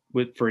matchup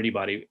for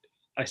anybody.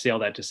 I say all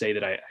that to say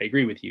that I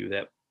agree with you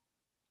that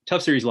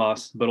tough series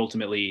loss, but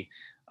ultimately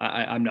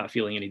I'm not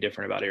feeling any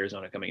different about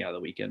Arizona coming out of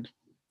the weekend.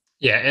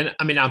 Yeah, and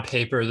I mean, on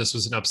paper, this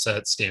was an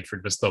upset.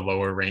 Stanford was the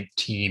lower ranked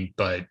team,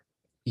 but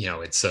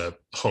it's a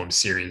home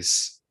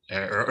series,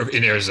 or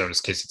in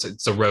Arizona's case,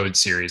 it's a road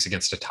series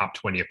against a top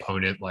 20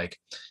 opponent. Like,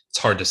 it's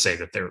hard to say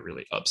that they're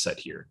really upset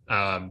here.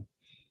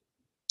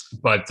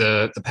 But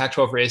the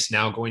Pac-12 race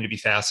now going to be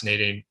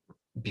fascinating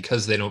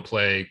because they don't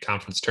play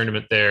conference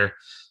tournament there.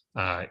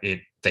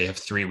 They have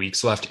 3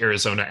 weeks left.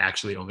 Arizona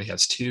actually only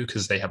has 2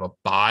 because they have a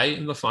bye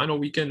in the final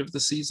weekend of the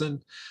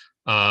season.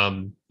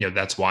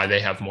 That's why they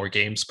have more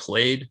games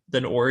played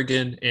than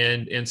Oregon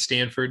and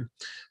Stanford.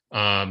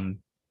 So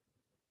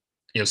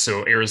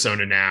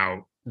Arizona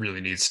now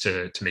really needs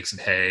to make some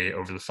hay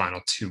over the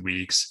final 2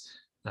 weeks.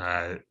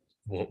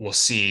 We'll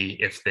see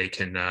if they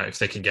can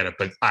get it,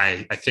 but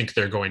I think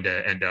they're going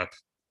to end up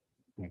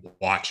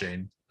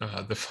watching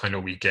the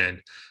final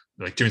weekend,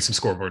 like doing some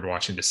scoreboard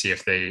watching to see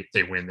if they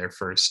win their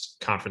first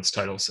conference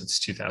title since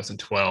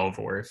 2012,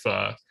 or if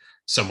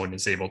someone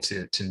is able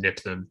to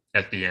nip them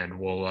at the end.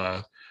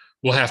 We'll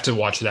have to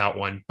watch that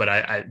one, but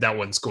that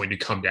one's going to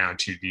come down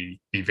to the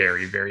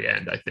very, very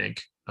end, I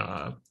think,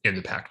 in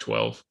the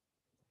Pac-12.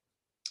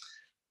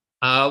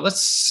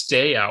 Let's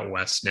stay out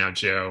west now,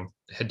 Joe.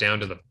 Head down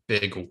to the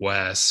Big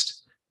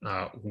West,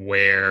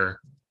 where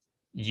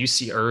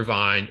UC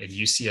Irvine and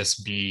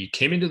UCSB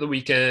came into the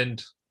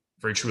weekend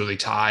virtually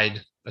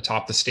tied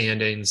atop the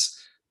standings.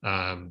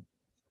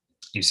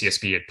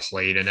 UCSB had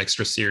played an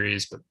extra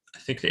series, but I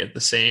think they had the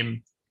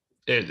same.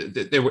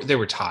 They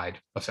were tied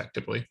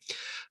effectively.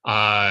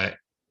 UCSB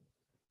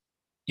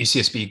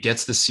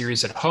gets the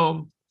series at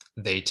home.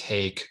 They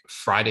take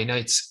Friday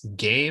night's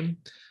game.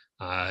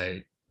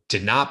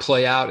 Did not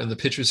play out in the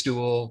pitchers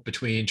duel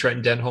between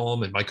Trenton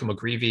Denholm and Michael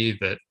McGreevy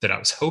that I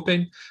was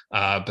hoping,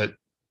 but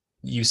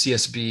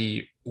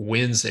UCSB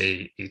wins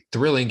a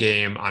thrilling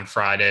game on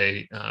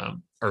Friday.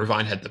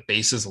 Irvine had the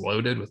bases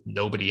loaded with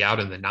nobody out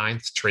in the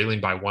 9th, trailing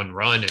by 1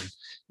 run, and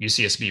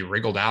UCSB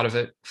wriggled out of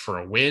it for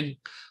a win.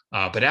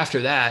 But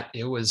after that,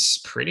 it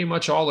was pretty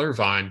much all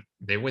Irvine.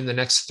 They win the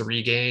next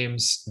 3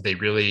 games.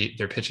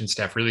 Their pitching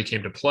staff really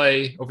came to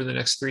play over the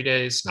next 3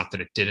 days. Not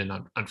that it didn't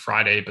on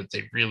Friday, but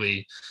they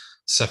really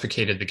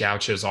suffocated the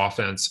Gauchos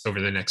offense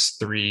over the next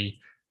three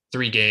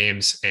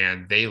games,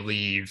 and they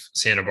leave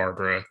Santa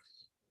Barbara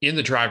in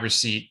the driver's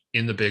seat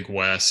in the Big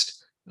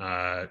West.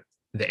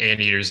 The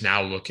Anteaters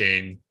now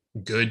looking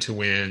good to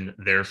win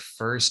their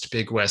first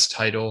Big West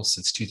title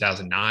since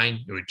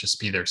 2009. It would just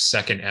be their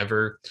second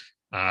ever.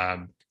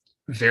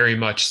 Very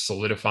much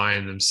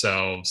solidifying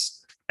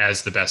themselves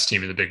as the best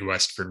team in the Big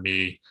West for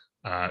me.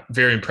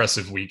 Very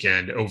impressive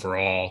weekend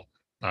overall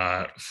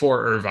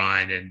for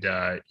Irvine, and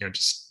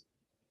just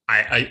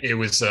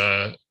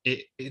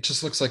It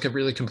just looks like a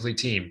really complete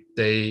team.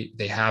 They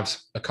have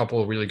a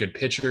couple of really good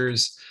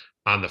pitchers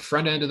on the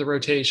front end of the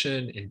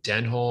rotation in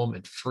Denholm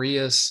and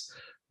Frias.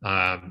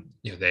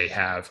 They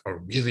have a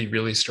really,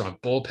 really strong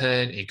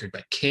bullpen anchored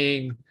by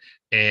King,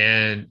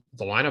 and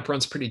the lineup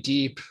runs pretty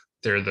deep.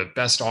 They're the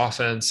best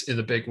offense in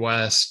the Big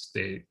West.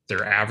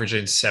 They're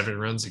averaging 7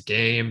 runs a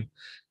game,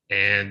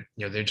 and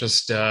they're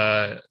just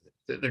a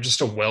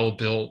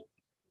well-built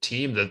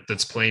team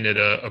that's playing at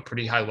a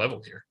pretty high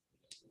level here.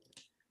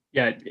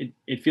 Yeah,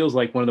 it feels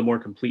like one of the more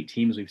complete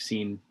teams we've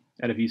seen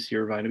out of UC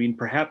Irvine. I mean,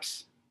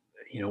 perhaps,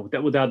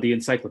 without the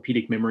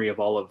encyclopedic memory of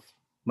all of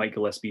Mike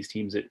Gillespie's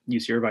teams at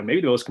UC Irvine, maybe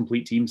the most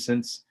complete team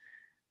since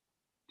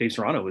Dave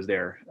Serrano was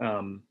there.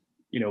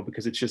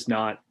 Because it's just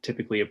not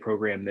typically a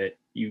program that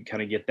you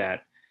kind of get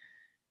that,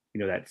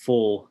 that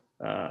full,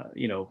 that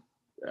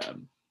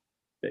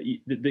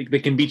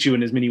can beat you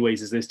in as many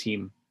ways as this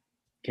team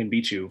can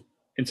beat you.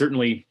 And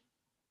certainly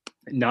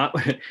not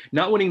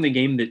winning the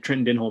game that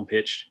Trenton Denholm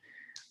pitched.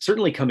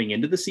 Certainly coming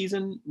into the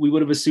season, we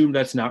would have assumed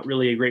that's not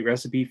really a great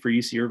recipe for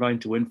UC Irvine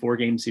to win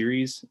 4-game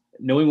series.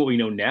 Knowing what we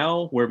know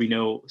now, where we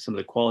know some of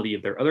the quality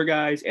of their other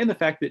guys, and the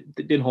fact that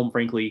Denholm,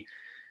 frankly,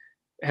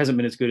 hasn't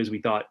been as good as we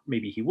thought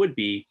maybe he would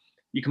be,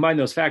 you combine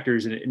those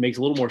factors and it makes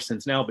a little more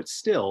sense now. But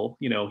still,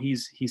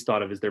 he's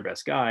thought of as their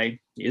best guy.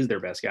 He is their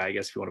best guy, I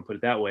guess, if you want to put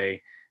it that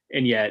way.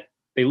 And yet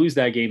they lose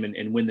that game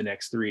and win the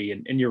next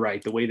 3. And you're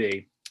right, the way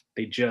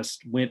they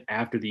just went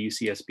after the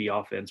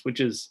UCSB offense, which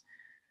is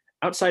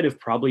outside of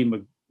probably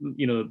the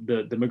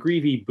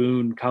McGreevy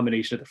Boone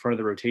combination at the front of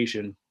the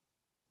rotation,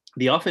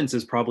 the offense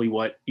is probably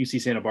what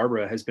UC Santa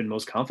Barbara has been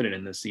most confident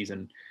in this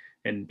season.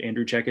 And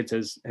Andrew Checketts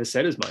has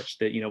said as much,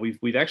 that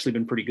we've actually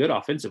been pretty good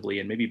offensively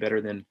and maybe better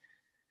than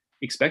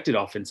expected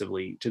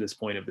offensively to this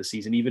point of the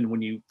season, even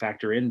when you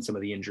factor in some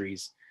of the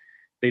injuries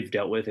they've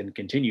dealt with and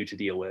continue to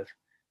deal with.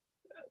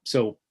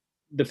 So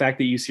the fact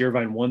that UC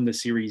Irvine won the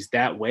series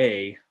that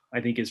way,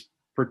 I think, is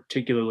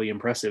particularly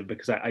impressive,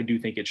 because I do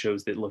think it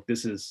shows that, look,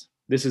 this is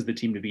the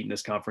team to beat in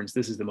this conference.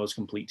 This is the most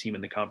complete team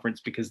in the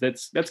conference, because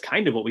that's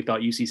kind of what we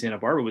thought UC Santa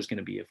Barbara was going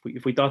to be.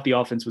 If we thought the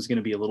offense was going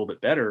to be a little bit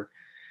better,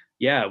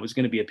 yeah, it was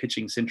going to be a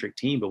pitching centric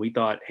team, but we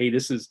thought, hey,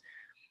 this is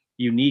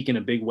unique in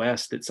a Big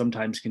West that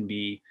sometimes can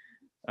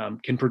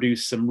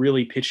produce some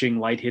really pitching,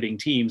 light hitting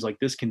teams. Like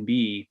this can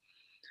be,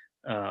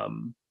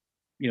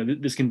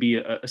 this can be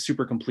a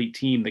super complete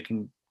team that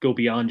can go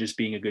beyond just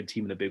being a good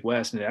team in the Big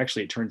West. And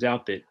it turns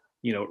out that,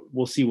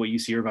 we'll see what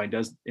UC Irvine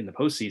does in the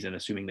postseason,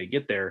 assuming they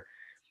get there.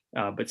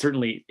 But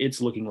certainly it's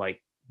looking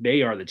like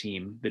they are the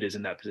team that is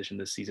in that position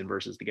this season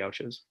versus the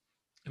Gauchos.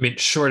 I mean,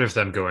 short of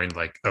them going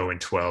like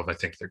 0-12, I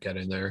think they're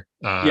getting there.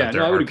 Their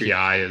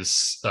RPI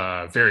is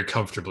very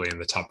comfortably in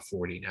the top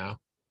 40 now.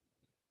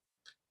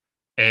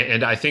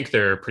 And I think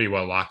they're pretty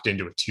well locked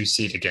into a 2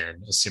 seed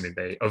again, assuming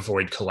they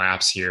avoid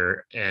collapse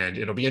here. And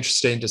it'll be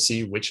interesting to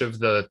see which of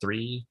the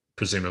 3,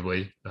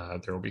 presumably,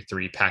 there will be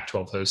 3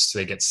 Pac-12 hosts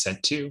they get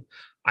sent to.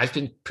 I've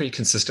been pretty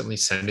consistently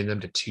sending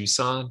them to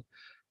Tucson.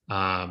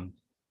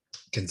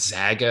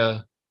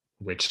 Gonzaga,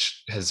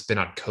 which has been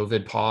on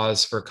COVID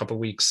pause for a couple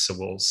of weeks, so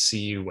we'll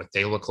see what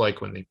they look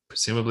like when they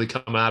presumably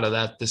come out of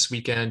that this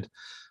weekend.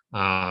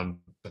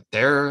 But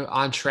they're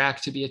on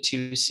track to be a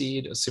 2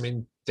 seed,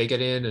 assuming they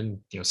get in and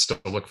still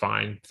look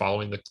fine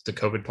following the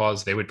COVID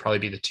pause. They would probably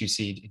be the 2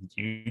 seed in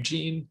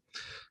Eugene.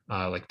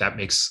 That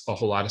makes a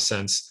whole lot of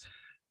sense.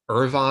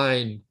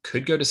 Irvine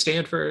could go to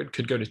Stanford,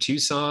 could go to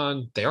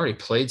Tucson. They already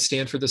played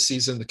Stanford this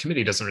season. The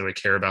committee doesn't really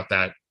care about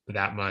that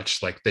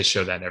much. Like they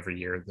show that every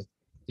year.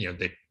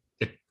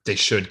 They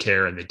should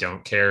care and they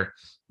don't care.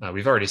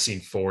 We've already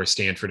seen 4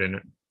 Stanford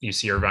and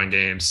UC Irvine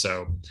games,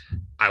 so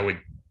I would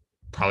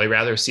probably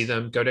rather see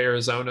them go to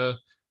Arizona.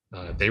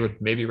 They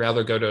would maybe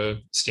rather go to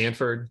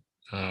Stanford.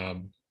 I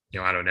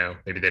don't know.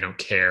 Maybe they don't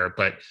care,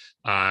 but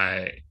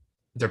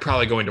they're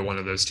probably going to one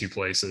of those 2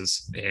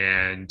 places.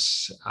 And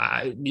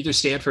neither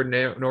Stanford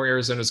nor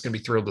Arizona is going to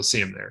be thrilled to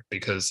see them there,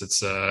 because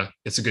it's a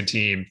good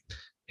team.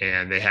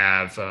 And they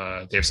have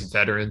some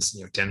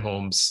veterans.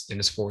 Denholm's in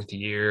his 4th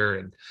year,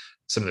 and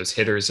some of those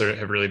hitters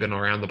have really been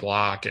around the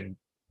block. And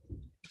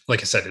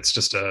like I said,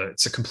 it's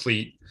a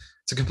complete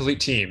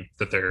team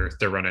that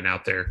they're running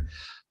out there.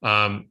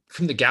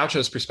 From the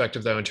Gauchos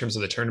perspective, though, in terms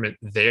of the tournament,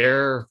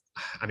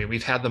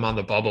 we've had them on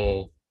the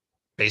bubble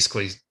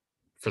basically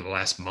for the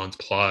last month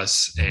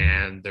plus,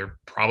 and they're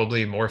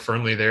probably more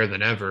firmly there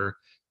than ever.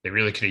 They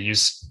really could have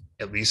used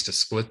at least a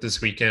split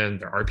this weekend.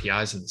 Their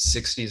RPI's in the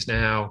 60s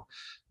now.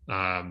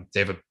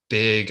 They have a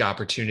big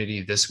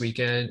opportunity this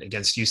weekend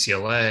against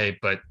UCLA,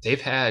 but they've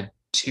had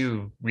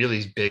 2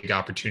 really big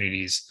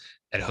opportunities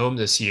at home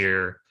this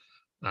year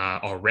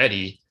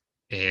already,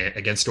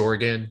 against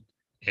Oregon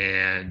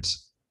and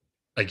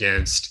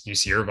against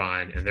UC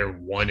Irvine, and they're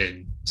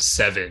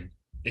 1-7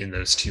 in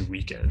those 2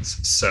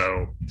 weekends.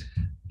 So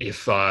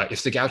if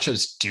the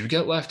Gauchos do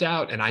get left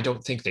out, and I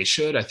don't think they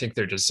should, I think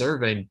they're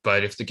deserving,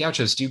 but if the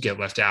Gauchos do get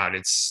left out,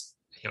 it's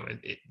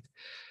going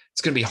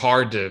to be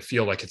hard to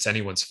feel like it's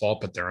anyone's fault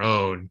but their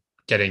own,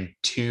 getting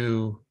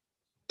 2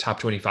 top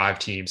 25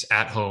 teams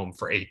at home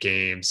for 8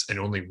 games and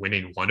only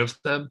winning one of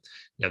them,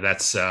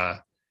 that's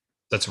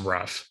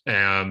rough.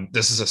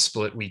 This is a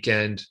split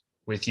weekend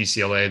with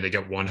UCLA. They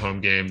get one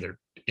home game. They're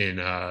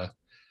in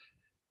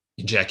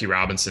Jackie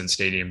Robinson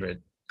Stadium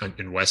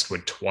in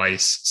Westwood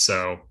twice.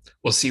 So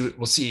we'll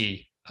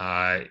see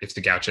if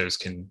the Gauchos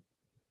can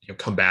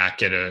come back,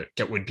 get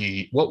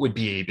what would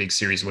be a big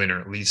series win,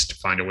 or at least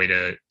find a way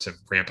to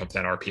ramp up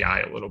that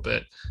RPI a little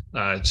bit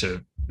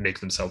to make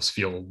themselves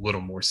feel a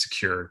little more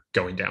secure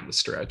going down the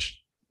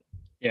stretch.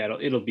 Yeah,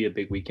 it'll be a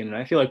big weekend. And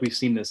I feel like we've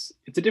seen this.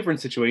 It's a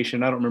different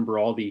situation. I don't remember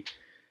all the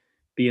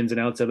ins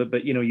and outs of it,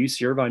 but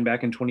UC Irvine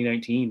back in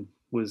 2019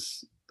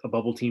 was a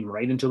bubble team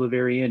right until the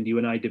very end. You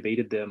and I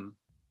debated them,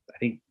 I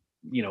think,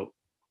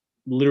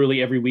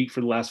 literally every week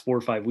for the last 4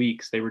 or 5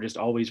 weeks. They were just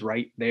always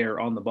right there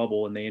on the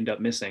bubble, and they end up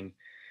missing.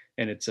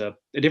 And it's a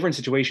different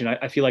situation.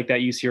 I feel like that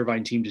UC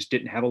Irvine team just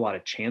didn't have a lot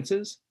of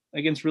chances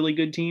against really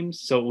good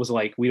teams. So it was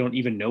like, we don't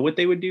even know what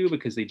they would do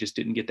because they just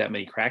didn't get that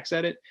many cracks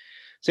at it.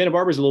 Santa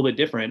Barbara's a little bit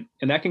different,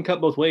 and that can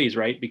cut both ways,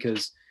 right?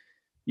 Because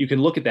you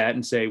can look at that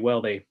and say,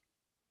 well, they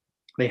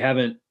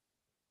haven't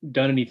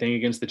done anything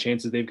against the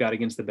chances they've got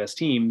against the best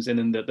teams. And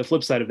then the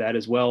flip side of that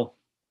as well,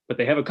 but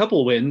they have a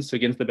couple of wins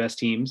against the best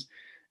teams.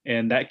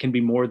 And that can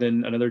be more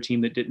than another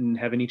team that didn't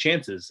have any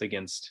chances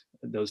against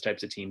those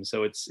types of teams.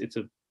 So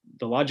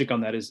the logic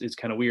on that is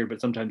kind of weird, but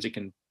sometimes it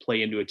can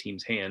play into a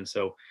team's hand.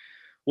 So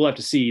we'll have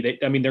to see.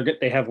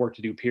 They have work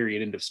to do,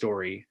 period, end of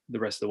story, the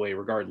rest of the way,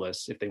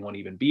 regardless if they want to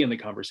even be in the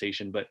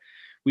conversation. But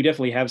we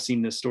definitely have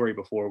seen this story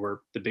before, where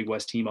the Big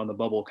West team on the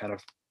bubble kind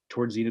of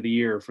towards the end of the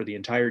year for the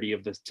entirety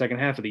of the second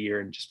half of the year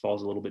and just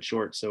falls a little bit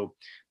short. So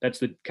that's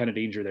the kind of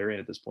danger they're in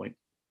at this point.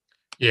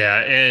 Yeah.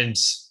 And,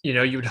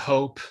 you would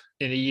hope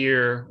in a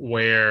year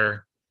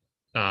where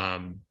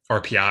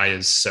RPI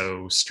is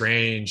so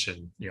strange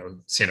and,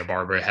 Santa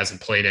Barbara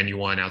hasn't played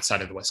anyone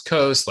outside of the West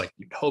Coast, like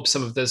you'd hope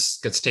some of this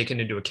gets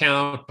taken into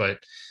account, but,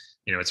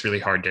 it's really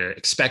hard to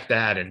expect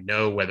that and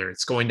know whether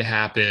it's going to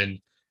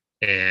happen.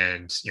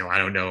 And, I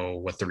don't know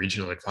what the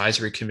regional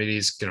advisory committee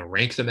is going to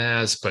rank them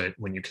as, but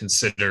when you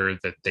consider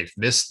that they've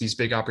missed these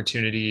big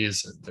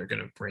opportunities, and they're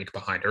going to rank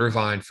behind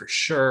Irvine for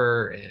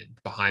sure, and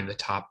behind the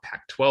top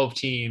Pac-12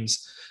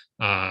 teams,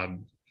 all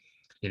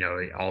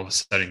of a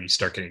sudden you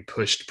start getting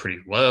pushed pretty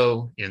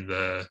low in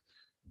the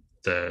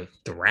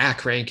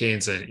RAC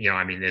rankings. And,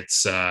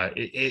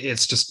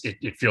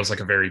 it feels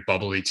like a very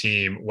bubbly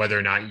team, whether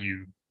or not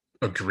you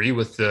agree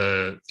with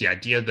the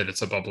idea that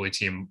it's a bubbly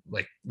team,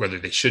 like whether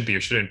they should be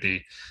or shouldn't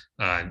be.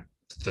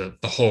 The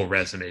whole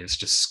resume is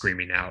just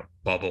screaming out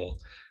bubble,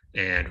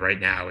 and right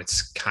now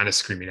it's kind of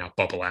screaming out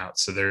bubble out.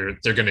 So they're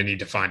going to need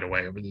to find a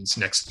way over these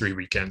next 3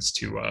 weekends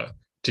to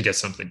get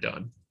something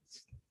done.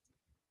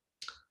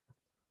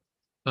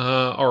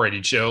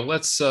 Alrighty, Joe.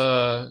 It's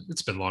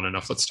been long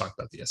enough. Let's talk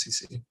about the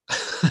SEC.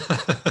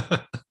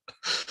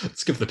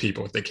 Let's give the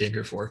people what they came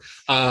here for.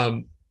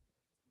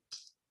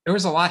 There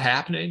was a lot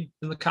happening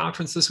in the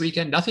conference this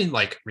weekend. Nothing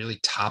like really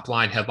top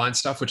line headline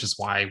stuff, which is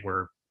why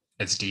we're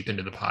as deep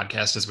into the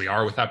podcast as we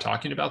are without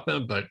talking about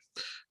them. But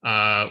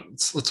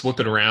let's whip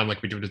it around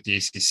like we did with the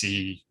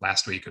ACC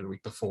last week or the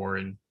week before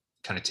and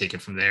kind of take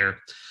it from there.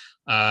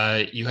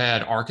 You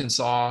had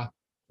Arkansas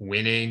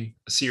winning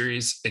a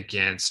series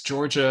against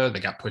Georgia. They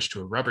got pushed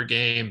to a rubber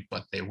game,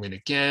 but they win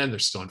again. They're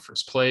still in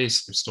first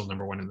place. They're still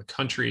number 1 in the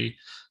country.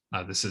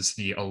 This is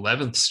the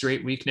 11th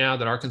straight week now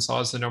that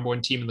Arkansas is the number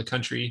 1 team in the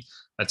country.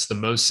 That's the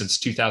most since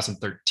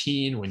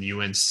 2013, when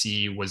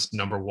UNC was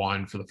number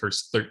 1 for the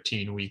first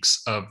 13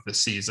 weeks of the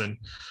season.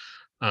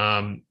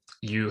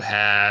 You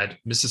had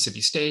Mississippi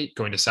State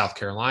going to South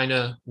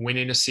Carolina,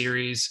 winning a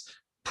series,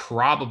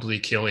 probably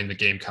killing the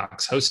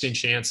Gamecocks' hosting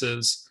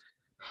chances.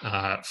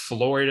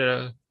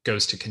 Florida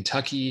goes to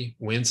Kentucky,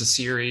 wins a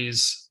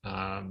series.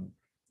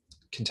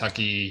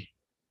 Kentucky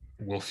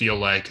will feel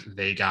like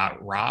they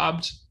got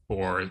robbed,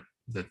 or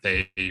that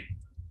they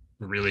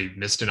really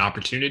missed an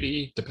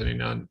opportunity,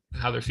 depending on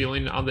how they're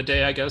feeling on the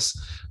day, I guess.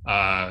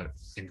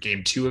 In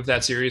game 2 of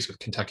that series, with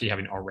Kentucky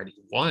having already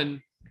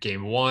won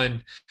game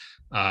 1,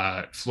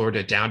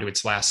 Florida down to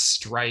its last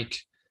strike.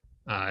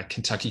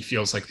 Kentucky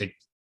feels like they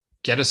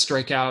get a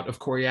strikeout of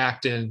Corey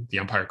Acton. The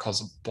umpire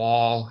calls a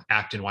ball.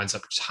 Acton winds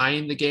up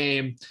tying the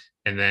game.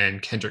 And then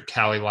Kendrick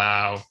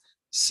Kalilau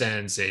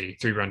sends a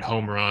 3-run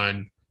home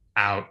run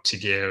out to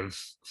give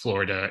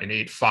Florida an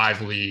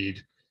 8-5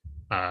 lead.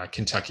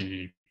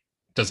 Kentucky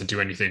doesn't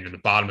do anything in the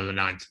bottom of the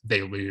 9th.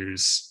 They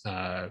lose.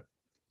 A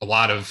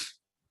lot of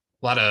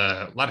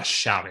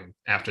shouting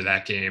after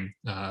that game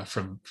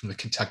from the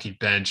Kentucky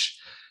bench,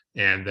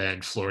 and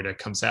then Florida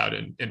comes out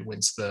and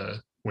wins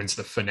the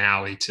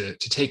finale to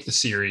take the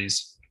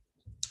series.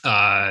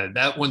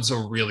 That one's a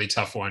really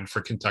tough one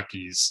for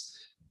Kentucky's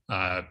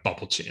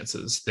bubble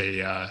chances.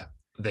 They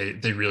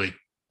really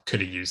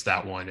could have used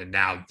that one, and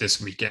now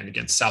this weekend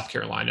against South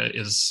Carolina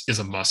is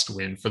a must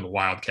win for the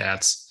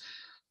Wildcats.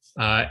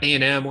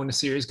 A&M won a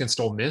series against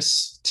Ole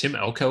Miss. Tim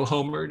Elko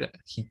homered.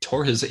 He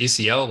tore his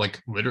ACL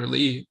like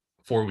literally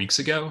 4 weeks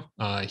ago.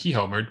 He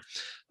homered.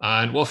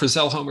 And Will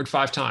Frizzell homered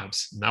 5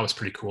 times. And that was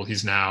pretty cool.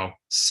 He's now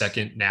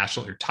second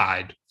nationally, or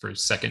tied for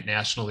second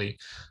nationally,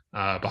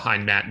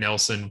 behind Matt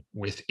Nelson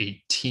with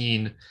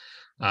 18.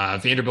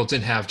 Vanderbilt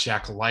didn't have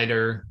Jack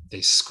Leiter.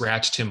 They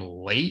scratched him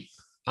late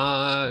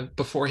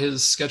before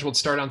his scheduled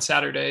start on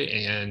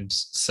Saturday and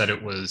said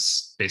it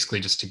was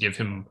basically just to give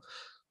him,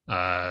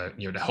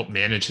 to help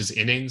manage his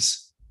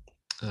innings.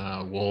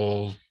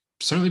 We'll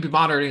certainly be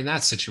monitoring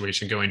that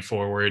situation going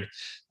forward.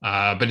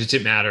 But it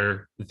didn't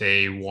matter.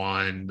 They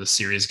won the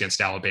series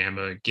against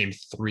Alabama. Game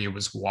 3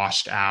 was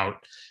washed out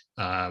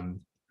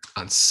on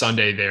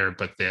Sunday there,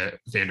 but the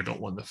Vanderbilt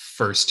won the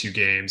first 2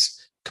 games.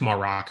 Kamal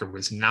Rocker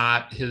was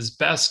not his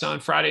best on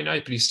Friday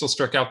night, but he still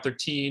struck out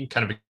 13.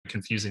 Kind of a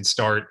confusing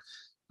start.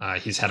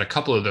 He's had a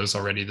couple of those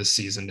already this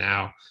season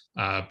now.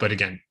 But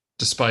again,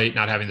 despite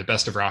not having the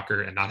best of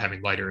Rocker and not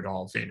having Leiter at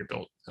all,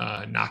 Vanderbilt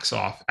knocks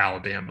off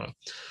Alabama.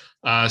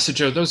 So,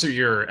 Joe, those are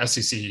your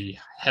SEC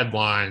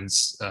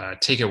headlines.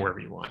 Take it wherever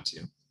you want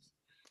to.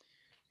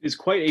 It's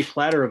quite a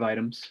platter of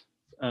items.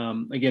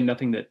 Again,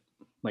 nothing that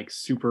like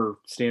super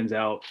stands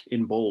out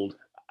in bold.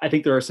 I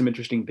think there are some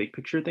interesting big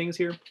picture things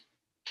here.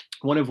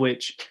 One of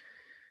which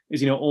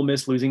is, Ole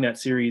Miss losing that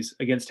series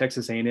against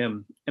Texas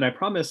A&M. And I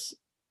promise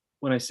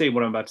when I say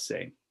what I'm about to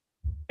say,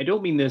 I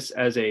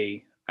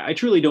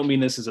truly don't mean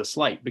this as a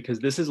slight, because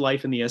this is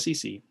life in the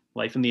SEC.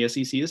 Life in the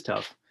SEC is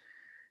tough.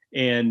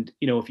 And,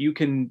 if you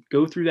can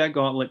go through that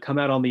gauntlet, come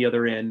out on the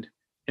other end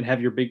and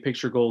have your big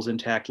picture goals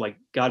intact, like,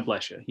 God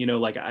bless you.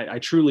 I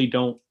truly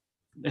don't,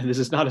 and this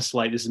is not a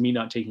slight, this is me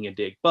not taking a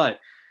dig, but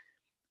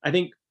I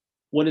think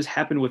what has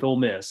happened with Ole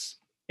Miss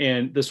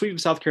and the sweep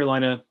of South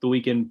Carolina the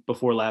weekend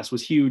before last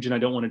was huge. And I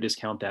don't want to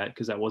discount that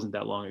because that wasn't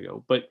that long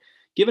ago, but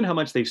given how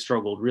much they've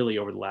struggled really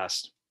over the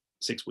last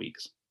 6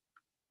 weeks,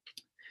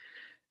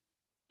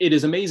 it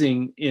is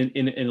amazing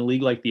in a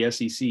league like the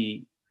SEC,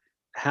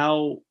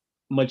 how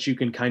much you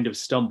can kind of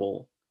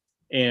stumble.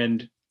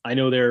 And I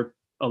know there are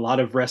a lot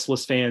of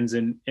restless fans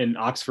in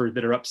Oxford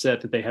that are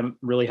upset that they haven't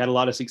really had a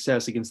lot of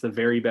success against the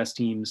very best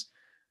teams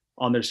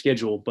on their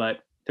schedule, but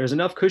there's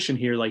enough cushion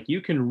here. Like,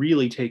 you can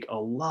really take a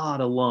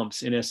lot of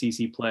lumps in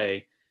SEC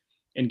play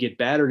and get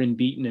battered and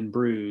beaten and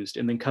bruised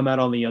and then come out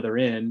on the other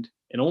end.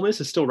 And Ole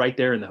Miss is still right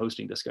there in the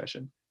hosting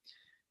discussion.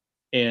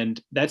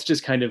 And that's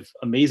just kind of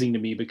amazing to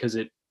me because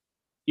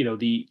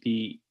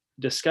the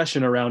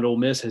discussion around Ole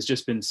Miss has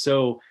just been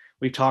so,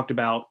 we've talked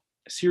about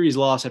series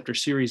loss after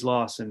series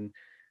loss, and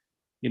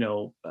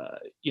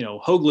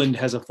Hoagland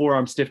has a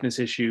forearm stiffness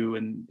issue,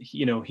 and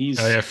he's.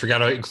 Oh, yeah, I forgot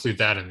to include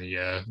that in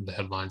the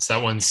headlines.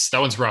 That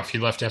one's rough. He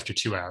left after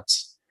 2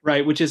 outs.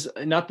 Right, which is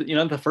not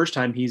the first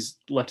time he's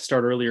left to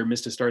start early or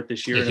missed a start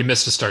this year. Yeah, he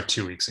missed a start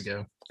 2 weeks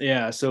ago.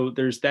 Yeah, so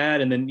there's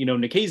that, and then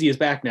Nikhazy is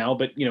back now,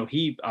 but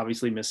he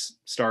obviously missed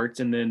starts,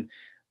 and then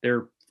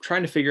they're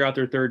trying to figure out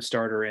their third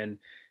starter, and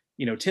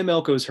Tim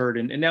Elko's hurt,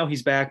 and now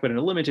he's back, but in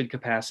a limited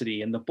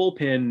capacity, and the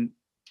bullpen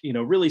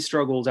really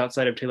struggles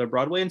outside of Taylor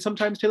Broadway, and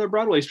sometimes Taylor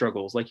Broadway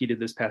struggles like he did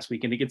this past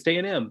weekend against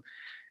A&M,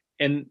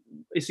 and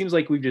it seems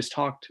like we've just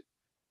talked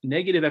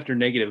negative after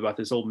negative about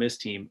this Ole Miss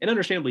team, and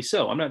understandably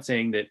so. I'm not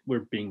saying that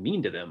we're being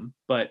mean to them,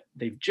 but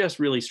they've just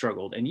really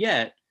struggled, and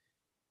yet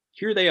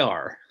here they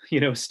are,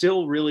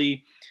 still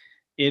really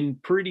in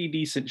pretty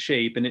decent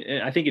shape.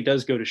 And I think it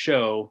does go to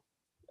show,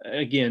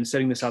 again,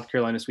 setting the South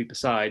Carolina sweep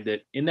aside,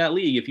 that in that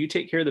league, if you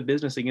take care of the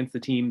business against the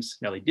teams,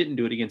 now they didn't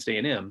do it against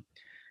A&M,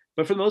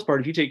 but for the most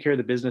part, if you take care of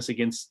the business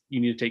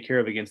you need to take care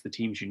of against the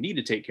teams you need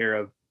to take care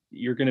of,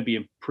 you're going to be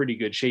in pretty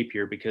good shape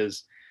here,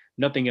 because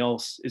nothing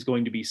else is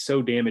going to be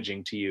so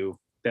damaging to you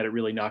that it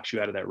really knocks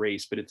you out of that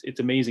race. But it's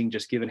amazing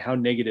just given how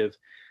negative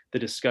the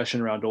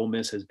discussion around Ole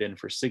Miss has been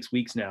for 6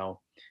 weeks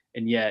now.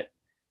 And yet,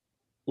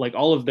 like,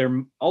 all of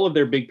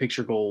their big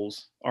picture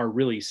goals are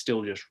really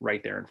still just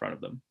right there in front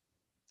of them.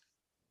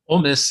 Ole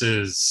Miss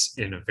is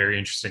in a very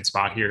interesting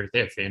spot here. They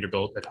have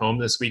Vanderbilt at home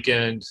this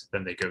weekend.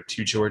 Then they go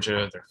to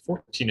Georgia. They're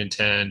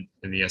 14-10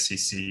 in the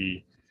SEC.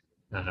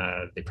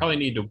 They probably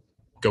need to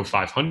go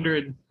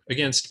 500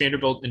 against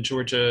Vanderbilt and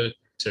Georgia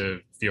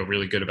to feel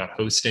really good about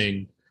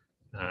hosting.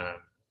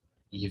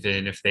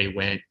 Even if they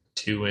went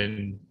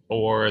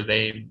 2-4,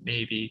 they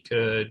maybe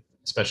could,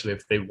 especially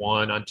if they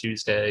won on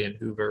Tuesday in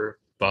Hoover,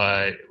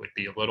 but it would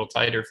be a little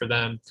tighter for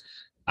them.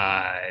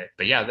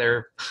 But yeah,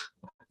 they're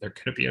going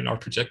to be in our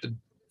projected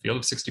field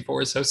of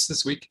 64 as hosts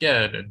this week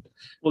again. And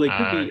well, they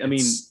could be. I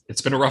mean,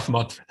 it's been a rough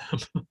month for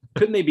them.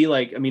 Couldn't they be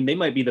like? I mean, they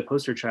might be the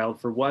poster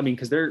child for what? I mean,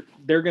 because they're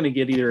going to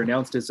get either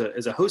announced as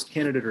a host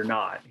candidate or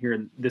not here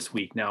in this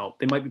week. Now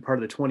they might be part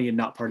of the 20 and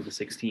not part of the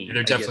 16. Yeah,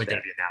 they're definitely going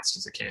to be announced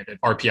as a candidate.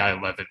 RPI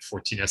 11,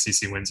 14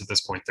 SEC wins at this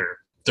point.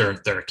 They're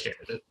a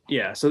candidate.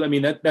 Yeah. So I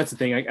mean, that's the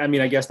thing. I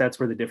mean, I guess that's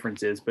where the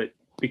difference is, but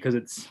because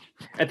it's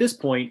at this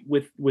point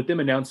with them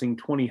announcing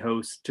 20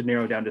 hosts to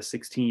narrow down to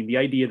 16, the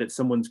idea that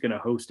someone's going to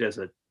host as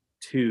a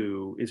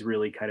 2 is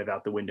really kind of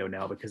out the window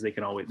now, because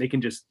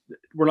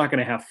we're not going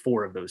to have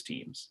 4 of those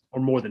teams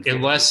or more than 4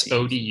 unless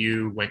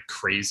ODU went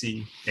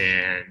crazy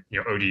and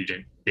ODU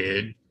didn't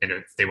bid, and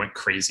if they went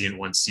crazy and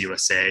won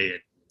CUSA and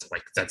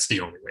like that's the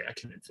only way I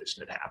can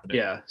envision it happening.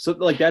 Yeah. So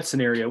like that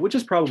scenario, which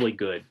is probably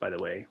good, by the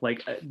way,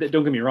 like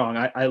don't get me wrong.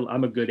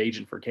 I'm a good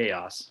agent for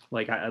chaos.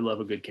 Like I love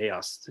a good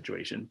chaos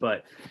situation,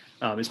 but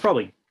it's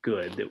probably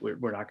good that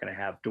we're not going to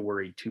have to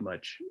worry too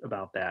much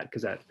about that.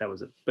 Cause that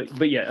was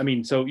but yeah, I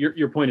mean, so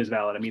your point is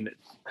valid. I mean,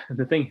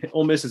 the thing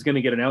Ole Miss is going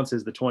to get announced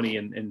as the 20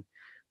 and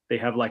they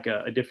have like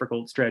a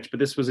difficult stretch, but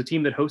this was a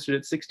team that hosted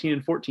at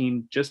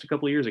 16-14 just a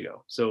couple of years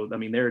ago. So, I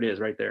mean, there it is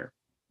right there.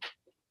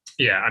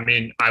 Yeah, I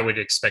mean, I would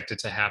expect it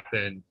to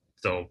happen.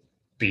 They'll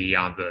be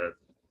on the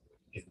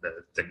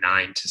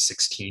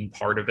 9-16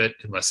 part of it,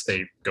 unless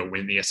they go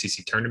win the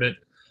SEC tournament,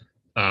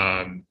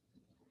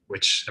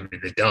 which I mean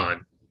they've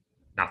done.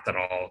 Not that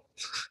all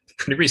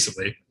pretty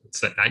recently. It's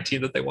that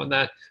 19 that they won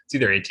that. It's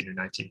either 18 or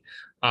 19.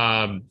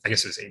 I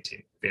guess it was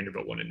 18.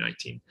 Vanderbilt won in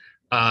 19.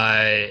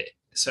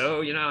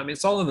 So I mean,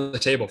 it's all on the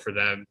table for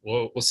them.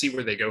 We'll see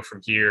where they go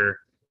from here.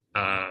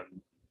 But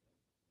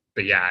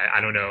yeah,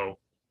 I don't know.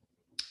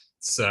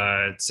 It's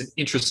an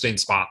interesting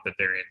spot that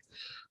they're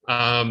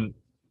in.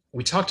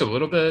 We talked a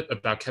little bit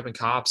about Kevin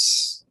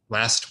Kopps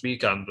last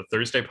week on the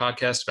Thursday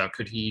podcast about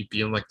could he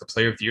be in like the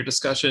player of the year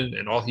discussion,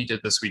 and all he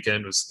did this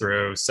weekend was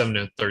throw 7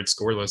 1/3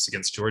 scoreless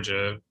against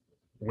Georgia,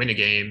 win a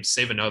game,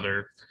 save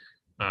another,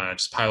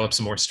 just pile up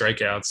some more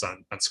strikeouts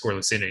on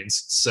scoreless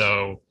innings.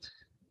 So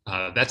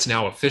that's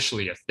now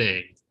officially a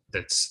thing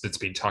that's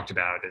being talked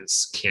about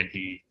is can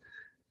he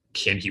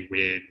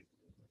win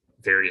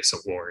various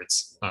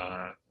awards?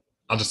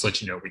 I'll just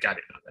let you know we got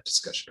in on that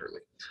discussion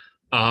early.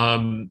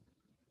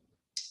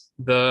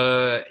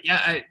 The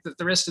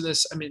rest of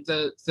this, I mean,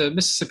 the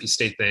Mississippi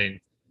State thing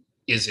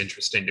is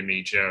interesting to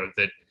me, Joe,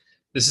 that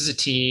this is a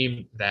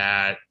team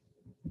that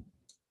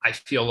I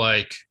feel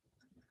like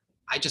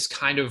I just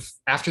kind of,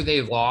 after they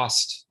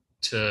lost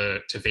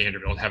to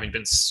Vanderbilt, having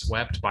been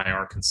swept by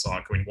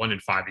Arkansas, going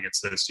 1-5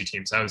 against those two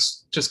teams, I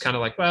was just kind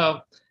of like,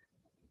 well,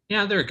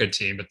 yeah, they're a good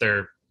team, but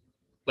they're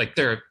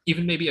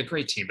even maybe a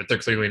great team, but they're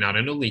clearly not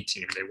an elite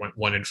team. They went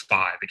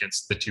 1-5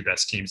 against the two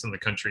best teams in the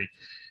country.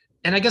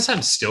 And I guess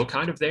I'm still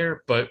kind of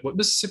there, but what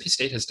Mississippi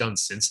State has done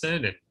since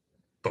then and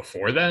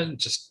before then,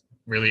 just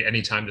really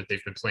any time that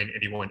they've been playing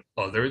anyone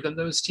other than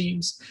those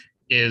teams,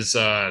 is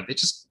they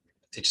just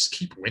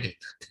keep winning.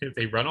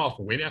 They run off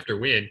win after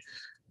win.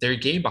 They're a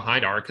game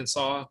behind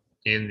Arkansas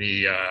in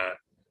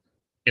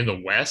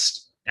the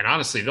West. And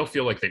honestly, they'll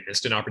feel like they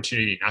missed an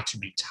opportunity not to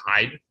be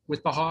tied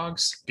with the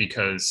Hogs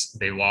because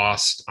they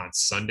lost on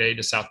Sunday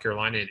to South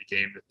Carolina in a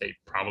game that they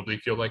probably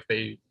feel like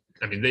they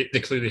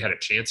clearly had a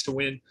chance to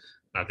win.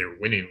 They were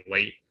winning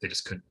late. They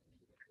just couldn't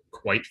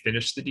quite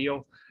finish the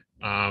deal.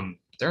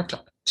 They're up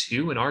to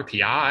 2 in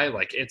RPI.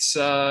 Like it's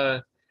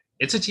a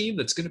team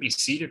that's going to be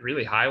seeded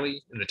really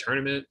highly in the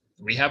tournament.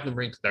 We have them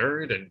ranked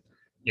 3rd, and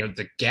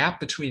the gap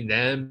between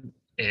them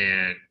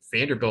and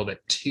Vanderbilt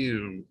at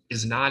 2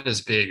 is not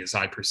as big as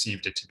I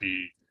perceived it to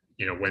be,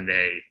 when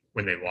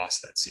they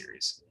lost that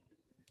series.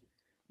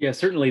 Yeah,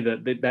 certainly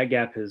that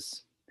gap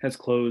has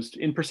closed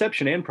in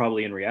perception and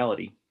probably in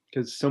reality,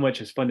 because so much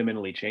has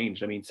fundamentally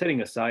changed. I mean, setting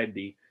aside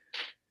the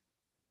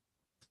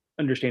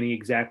understanding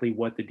exactly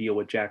what the deal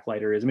with Jack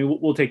Leiter is. I mean,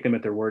 we'll take them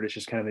at their word. It's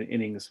just kind of an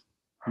innings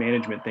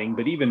management thing.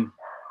 But even,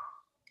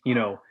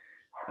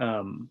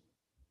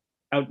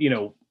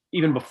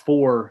 even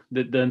before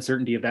the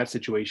uncertainty of that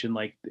situation,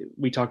 like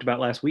we talked about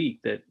last week,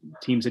 that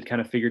teams had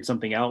kind of figured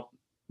something out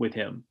with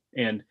him.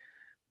 And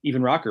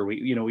even Rocker,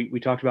 we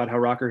talked about how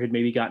Rocker had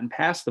maybe gotten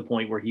past the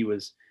point where he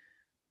was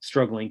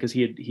struggling because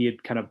he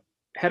had kind of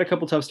had a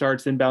couple tough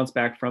starts, then bounced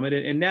back from it.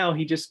 And now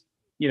he just,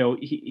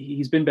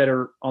 he's been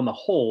better on the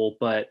whole,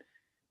 but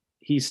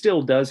he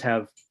still does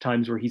have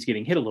times where he's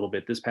getting hit a little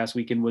bit. This past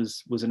weekend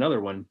was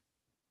another one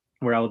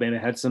where Alabama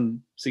had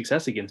some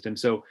success against him.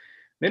 So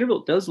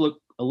Vanderbilt does look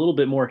a little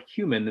bit more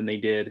human than they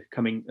did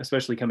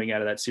especially coming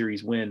out of that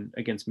series win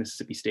against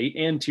Mississippi State.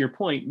 And to your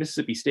point,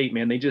 Mississippi State,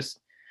 man,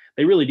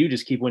 they really do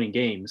just keep winning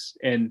games.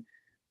 And,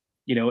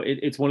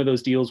 it's one of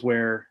those deals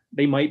where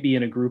they might be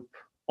in a group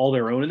all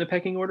their own in the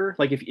pecking order.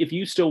 Like if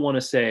you still want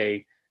to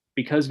say,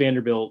 because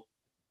Vanderbilt,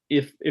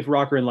 if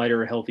Rocker and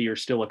Leiter are healthy, are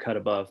still a cut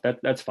above,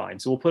 that's fine.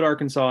 So we'll put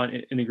Arkansas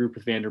in a group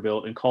with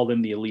Vanderbilt and call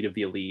them the elite of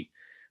the elite.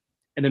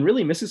 And then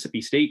really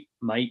Mississippi State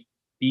might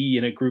be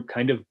in a group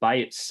kind of by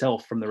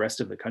itself from the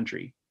rest of the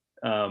country,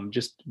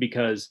 just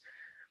because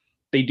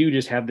they do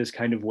just have this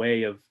kind of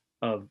way of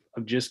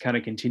just kind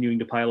of continuing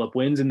to pile up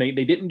wins. And they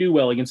didn't do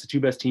well against the two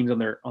best teams on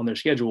their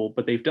schedule,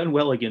 but they've done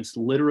well against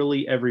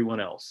literally everyone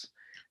else.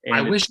 And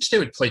I wish they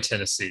would play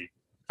Tennessee.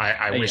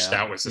 I wish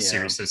that was a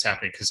series that's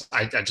happening, because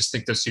I just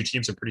think those two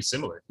teams are pretty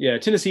similar. Yeah,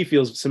 Tennessee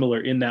feels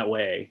similar in that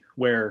way,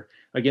 where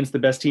against the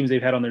best teams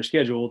they've had on their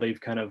schedule,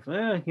 they've kind of,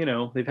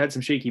 they've had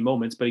some shaky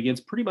moments, but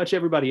against pretty much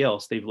everybody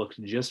else, they've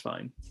looked just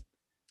fine.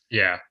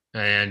 Yeah,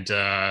 and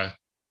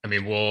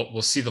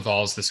we'll see the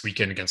Vols this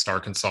weekend against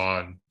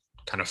Arkansas and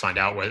kind of find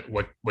out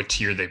what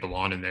tier they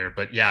belong in there.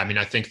 But yeah,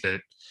 I think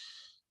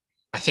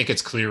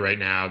it's clear right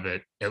now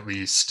that at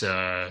least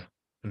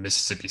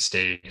Mississippi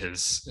State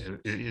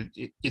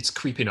it's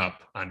creeping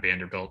up on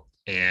Vanderbilt,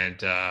 and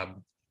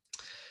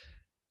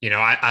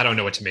I don't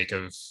know what to make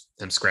of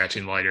them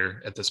scratching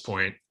Leiter at this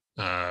point.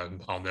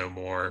 I'll know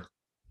more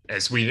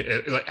as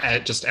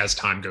just as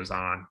time goes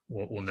on.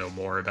 We'll know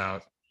more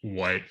about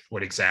what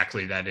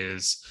exactly that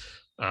is,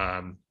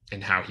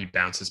 and how he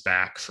bounces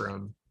back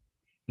from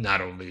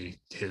not only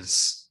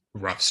his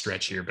rough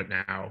stretch here, but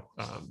now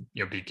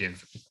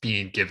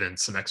being given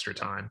some extra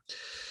time.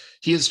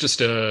 He is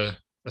just a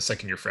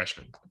second-year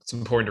freshman. It's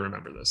important to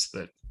remember this,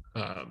 that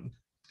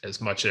as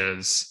much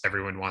as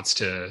everyone wants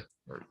to,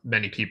 or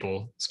many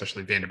people,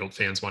 especially Vanderbilt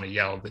fans, want to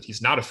yell that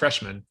he's not a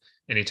freshman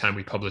anytime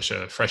we publish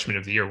a freshman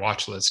of the year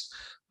watch list,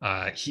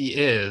 he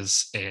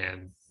is.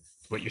 And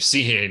what you're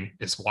seeing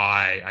is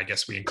why I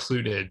guess we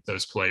included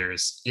those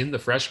players in the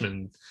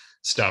freshman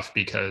stuff,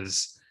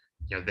 because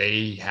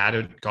they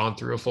hadn't gone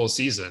through a full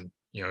season.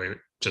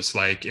 Just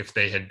like if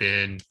they had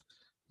been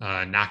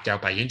knocked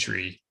out by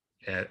injury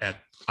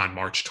on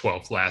March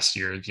 12th last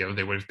year,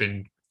 they would have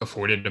been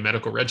afforded a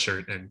medical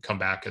redshirt and come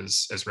back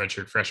as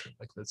redshirt freshmen.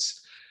 Like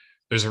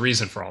there's a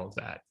reason for all of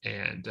that.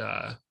 And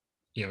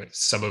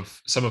some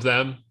of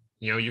them,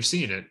 you're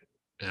seeing it.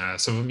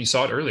 Some of them you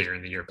saw it earlier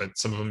in the year, but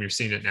some of them you're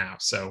seeing it now.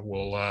 So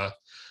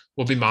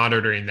we'll be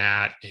monitoring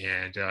that,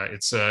 and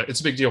it's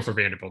a big deal for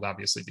Vanderbilt,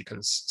 obviously,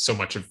 because so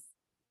much of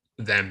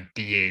them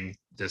being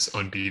this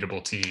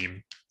unbeatable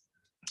team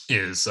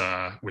is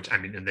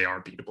and they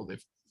are beatable.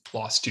 They've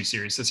lost 2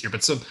 series this year,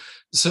 but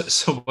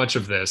so much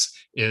of this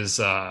is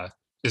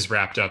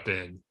wrapped up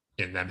in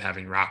them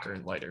having Rocker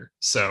and Leiter.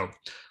 So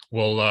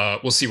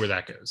we'll see where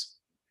that goes.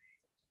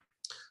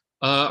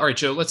 All right,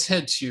 Joe, let's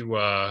head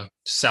to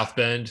South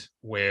Bend,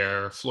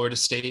 where Florida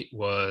State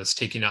was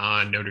taking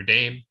on Notre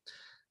Dame.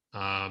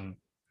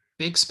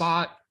 Big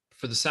spot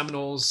for the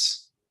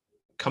Seminoles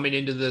coming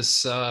into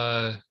this,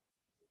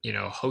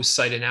 host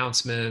site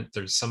announcement.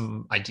 There's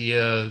some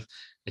idea,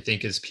 I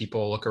think, as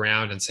people look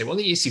around and say, well,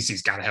 the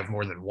ACC's got to have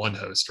more than one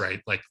host,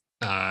 right? Like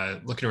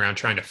looking around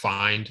trying to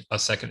find a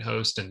second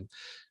host and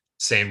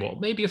saying, well,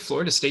 maybe if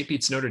Florida State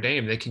beats Notre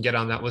Dame, they can get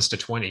on that list of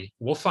 20.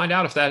 We'll find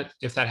out if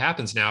that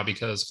happens now,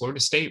 because Florida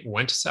State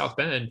went to South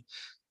Bend.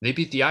 They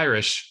beat the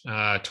Irish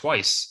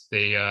twice.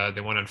 They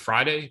won on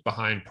Friday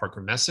behind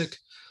Parker Messick,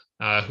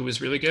 who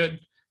was really good.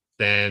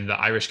 Then the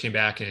Irish came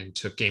back and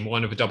took game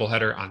 1 of a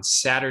doubleheader on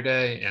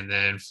Saturday, and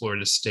then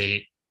Florida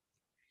State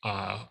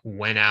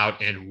went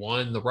out and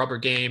won the rubber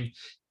game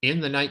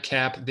in the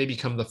nightcap. They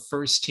become the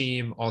first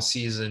team all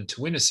season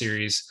to win a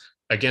series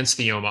against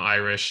the Yoma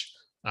Irish.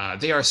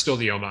 They are still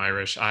the Yoma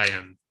Irish. I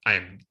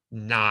am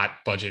not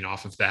budging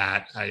off of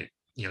that.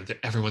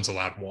 Everyone's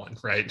allowed one,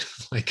 right?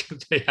 Like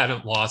they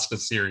hadn't lost a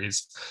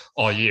series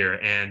all year,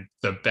 and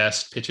the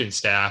best pitching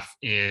staff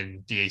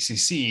in the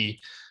ACC,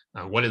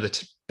 one of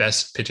the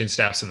best pitching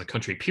staffs in the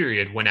country,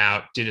 period, went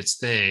out, did its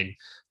thing,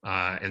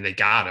 and they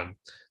got them.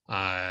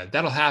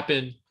 That'll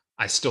happen.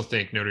 I still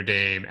think Notre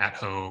Dame at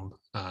home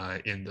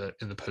in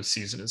the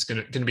postseason is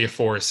going to be a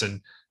force,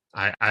 and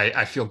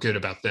I feel good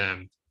about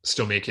them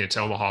still making it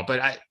to Omaha.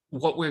 But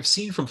what we've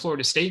seen from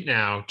Florida State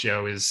now,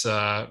 Joe, is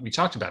we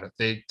talked about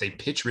it. They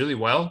pitch really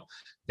well.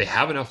 They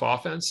have enough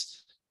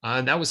offense,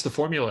 and that was the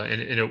formula,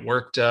 and it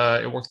worked.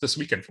 It worked this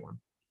weekend for them.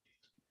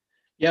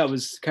 Yeah, it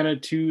was kind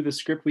of to the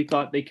script we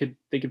thought they could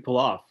pull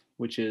off,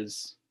 which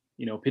is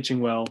pitching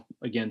well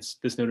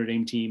against this Notre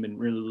Dame team and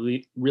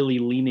really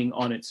leaning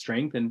on its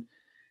strength, and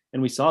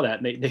we saw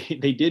that. And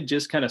they did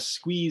just kind of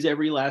squeeze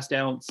every last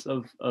ounce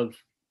of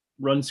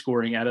run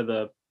scoring out of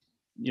the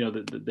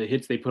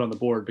hits they put on the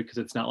board, because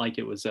it's not like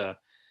it was a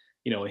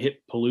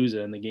hit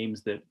palooza in the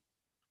games that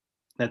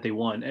they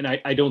won. And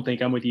I don't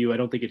think, I'm with you, I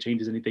don't think it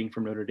changes anything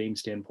from Notre Dame's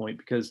standpoint,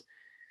 because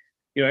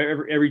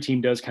every team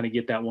does kind of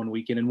get that one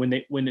weekend, and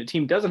when the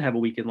team doesn't have a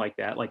weekend like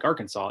that, like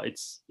Arkansas,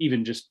 it's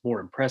even just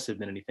more impressive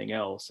than anything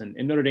else. And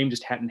Notre Dame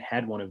just hadn't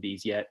had one of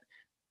these yet,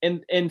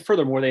 and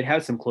furthermore, they'd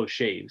had some close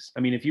shaves.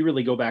 I mean, if you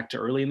really go back to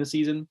early in the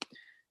season,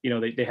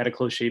 they had a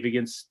close shave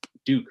against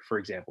Duke, for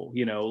example.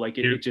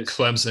 It just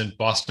Clemson,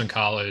 Boston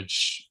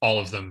College, all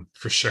of them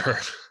for sure.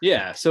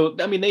 Yeah, so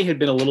I mean, they had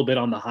been a little bit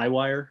on the high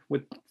wire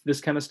with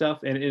this kind of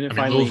stuff, and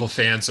finally, Louisville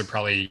fans are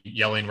probably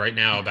yelling right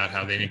now about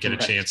how they didn't get a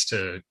chance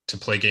to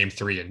play Game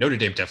 3, and Notre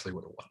Dame definitely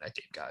would have won that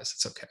game, guys.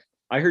 It's okay.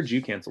 I heard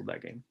you canceled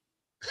that game.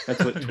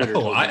 That's what Twitter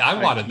no,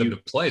 I wanted them to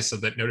play so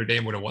that Notre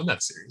Dame would have won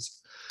that series.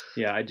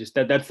 Yeah,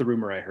 that's the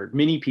rumor I heard.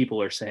 Many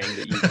people are saying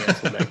that you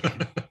canceled that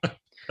game.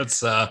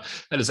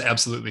 That is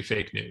absolutely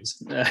fake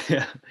news.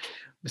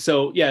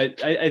 So yeah,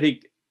 I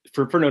think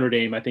for Notre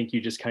Dame, I think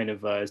you just kind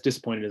of as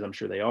disappointed as I'm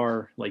sure they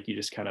are, like you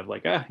just kind of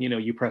like,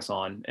 you press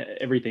on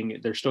everything.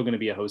 They're still going to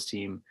be a host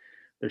team.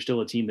 They're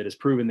still a team that has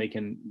proven they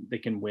can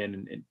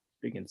win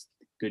against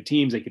good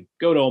teams. They could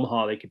go to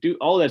Omaha. They could do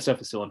all that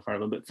stuff is still in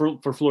front of them.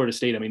 But for Florida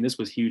State, I mean, this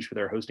was huge for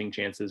their hosting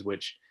chances,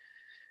 which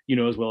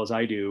as well as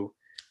I do,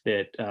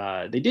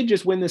 that they did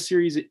just win this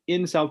series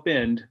in South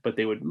Bend, but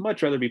they would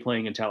much rather be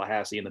playing in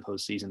Tallahassee in the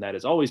postseason. That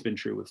has always been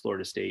true with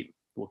Florida State,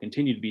 will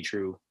continue to be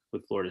true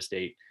with Florida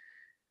State.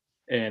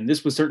 And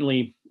this was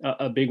certainly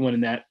a big one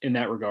in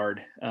that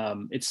regard.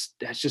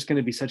 That's just going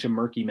to be such a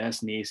murky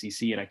mess in the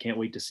ACC, and I can't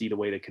wait to see the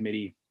way the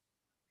committee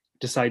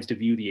decides to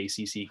view the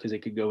ACC, because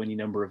it could go any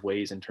number of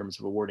ways in terms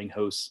of awarding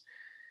hosts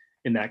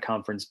in that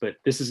conference. But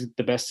this is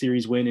the best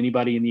series win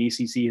anybody in the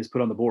ACC has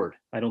put on the board.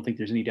 I don't think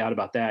there's any doubt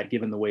about that,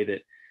 given the way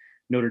that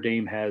Notre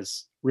Dame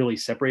has really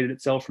separated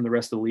itself from the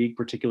rest of the league,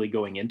 particularly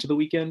going into the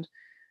weekend.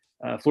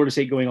 Florida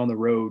State going on the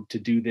road to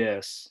do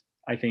this,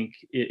 I think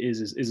it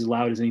is as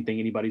loud as anything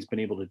anybody's been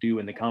able to do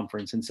in the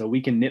conference. And so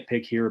we can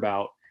nitpick here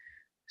about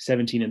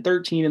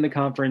 17-13 in the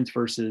conference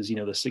versus,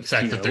 the 16 the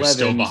fact that they're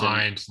still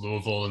behind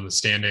Louisville in the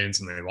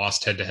standings and they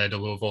lost head to head to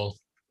Louisville.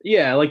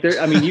 Yeah. Like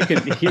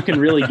you can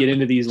really get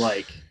into these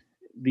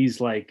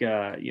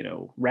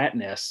rat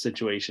nest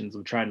situations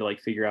of trying to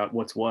figure out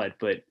what's what.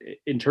 But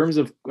in terms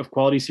of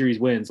quality series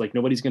wins,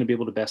 nobody's going to be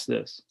able to best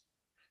this.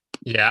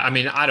 Yeah, I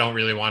mean, I don't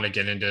really want to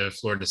get into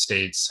Florida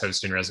State's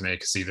hosting resume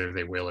because either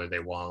they will or they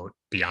won't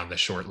be on the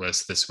short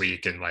list this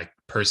week. And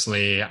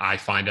personally, I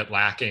find it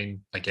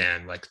lacking.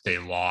 Again, they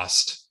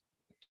lost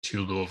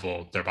to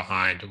Louisville. They're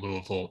behind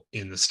Louisville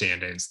in the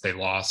standings. They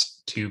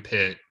lost to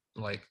Pitt.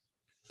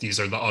 These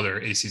are the other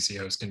ACC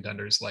host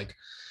contenders.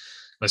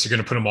 Unless you're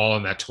going to put them all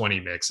in that 20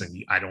 mix,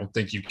 and I don't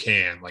think you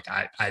can.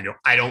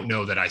 I don't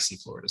know that I see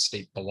Florida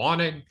State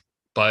belonging,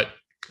 but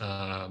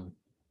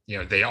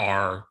they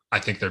are. I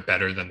think they're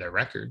better than their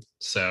record.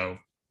 So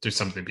there's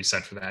something to be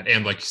said for that.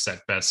 And like you said,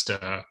 best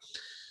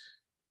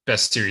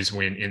series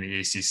win in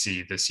the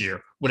ACC this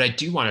year. What I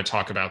do want to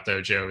talk about,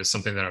 though, Joe, is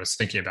something that I was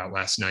thinking about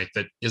last night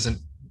that isn't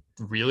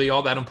really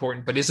all that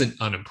important, but isn't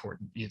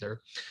unimportant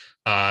either.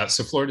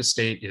 So Florida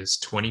State is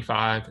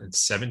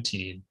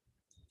 25-17.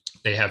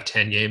 They have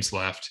 10 games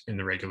left in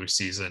the regular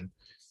season.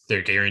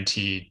 They're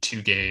guaranteed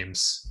 2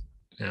 games.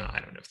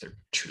 I don't know if they're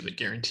truly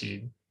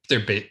guaranteed.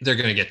 They're going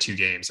to get 2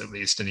 games at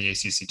least in the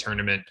ACC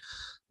tournament.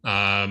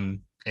 And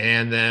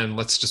then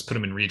let's just put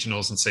them in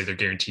regionals and say they're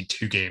guaranteed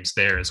 2 games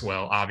there as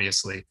well,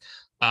 obviously.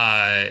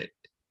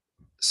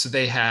 So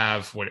they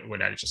have, what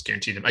did I just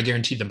guarantee them? I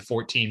guaranteed them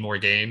 14 more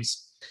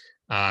games.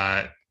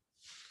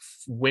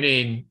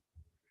 Winning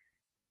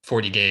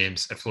 40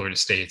 games at Florida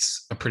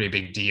State's a pretty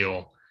big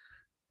deal.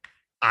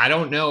 I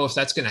don't know if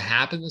that's going to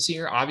happen this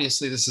year.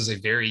 Obviously, this is a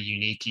very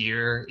unique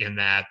year in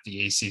that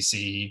the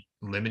ACC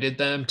limited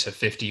them to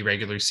 50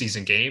 regular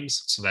season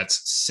games. So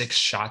that's 6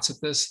 shots at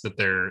this that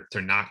they're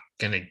not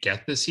going to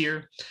get this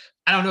year.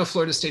 I don't know if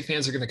Florida State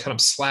fans are going to cut them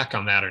slack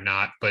on that or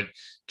not. But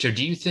Joe,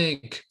 do you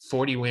think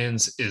 40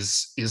 wins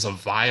is a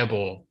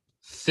viable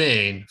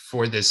thing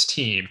for this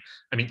team?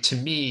 I mean, to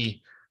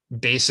me,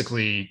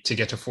 basically, to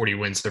get to 40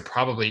 wins, they're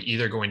probably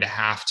either going to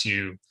have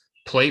to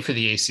play for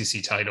the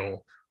ACC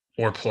title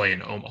or play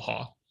in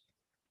Omaha.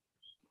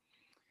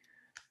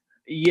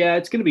 Yeah,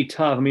 it's going to be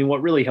tough. I mean,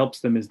 what really helps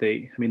them is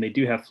they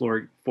do have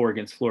 4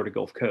 against Florida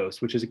Gulf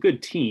Coast, which is a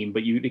good team,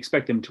 but you'd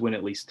expect them to win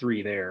at least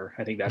 3 there.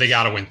 I think they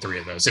got to win 3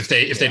 of those. If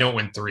they don't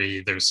win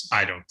 3,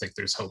 I don't think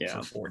there's hope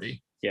for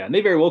 40. Yeah, and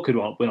they very well could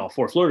win all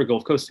 4. Florida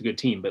Gulf Coast is a good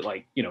team, but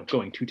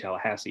going to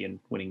Tallahassee and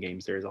winning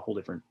games there is a whole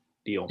different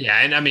deal. Yeah,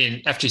 and I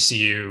mean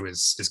FGCU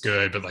is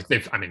good, but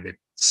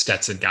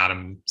Stetson got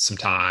them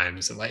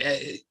sometimes, and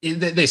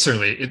they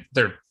certainly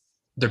they're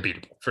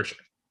beatable for sure.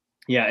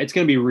 Yeah, it's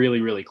going to be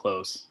really, really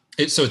close.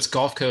 So it's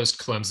Gulf Coast,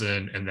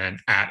 Clemson, and then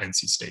at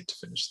NC State to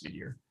finish the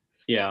year.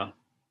 Yeah.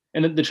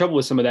 And the trouble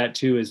with some of that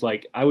too is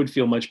I would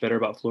feel much better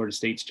about Florida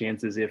State's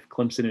chances if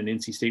Clemson and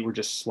NC State were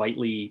just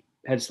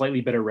had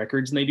slightly better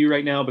records than they do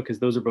right now, because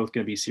those are both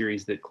going to be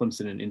series that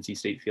Clemson and NC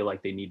State feel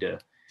like they need to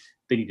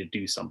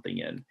do something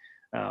in.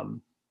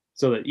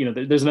 So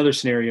that, there's another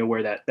scenario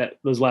where that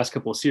those last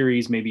couple of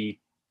series, maybe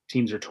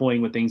teams are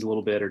toying with things a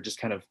little bit or just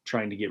kind of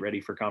trying to get ready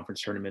for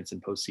conference tournaments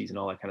and postseason,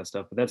 all that kind of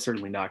stuff. But that's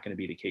certainly not going to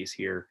be the case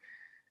here.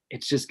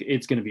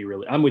 It's going to be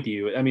really, I'm with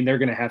you. I mean, they're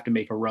going to have to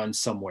make a run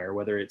somewhere,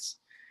 whether it's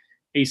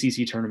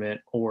ACC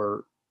tournament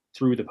or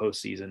through the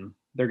postseason.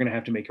 They're going to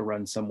have to make a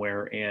run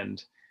somewhere.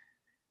 And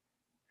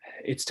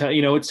it's tough,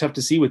 it's tough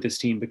to see with this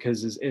team,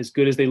 because as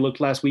good as they looked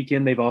last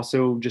weekend, they've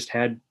also just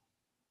had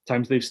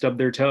times they've stubbed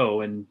their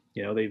toe, and,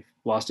 they've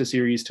lost a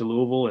series to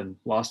Louisville and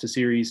lost a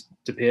series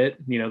to Pitt.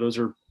 Those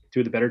are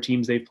 2 of the better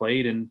teams they've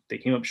played, and they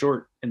came up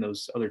short in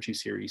those other 2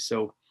 series.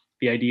 So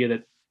the idea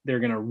that they're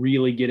going to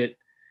really get it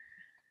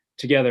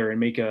together and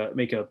make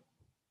a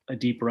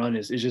deep run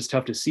is just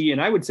tough to see.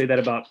 And I would say that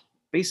about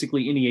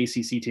basically any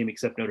ACC team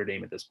except Notre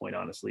Dame at this point,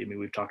 honestly. I mean,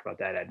 we've talked about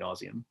that ad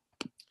nauseum.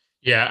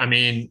 Yeah. I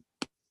mean,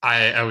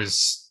 I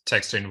was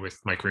texting with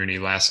Mike Rooney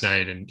last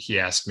night, and he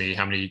asked me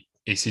how many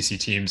ACC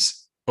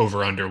teams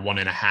over under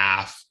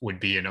 1.5 would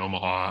be in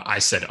Omaha. I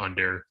said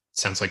under.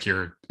 Sounds like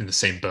you're in the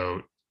same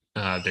boat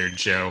there,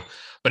 Joe.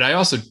 But I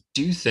also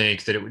do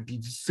think that it would be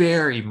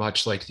very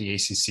much like the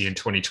ACC in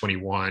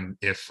 2021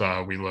 if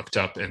we looked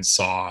up and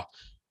saw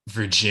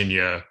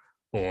Virginia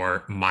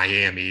or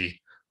Miami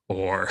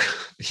or,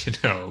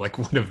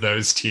 one of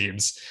those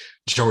teams,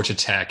 Georgia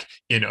Tech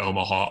in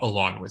Omaha,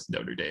 along with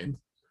Notre Dame.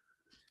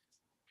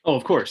 Oh,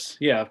 of course.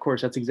 Yeah, of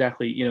course. That's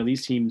exactly,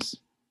 these teams.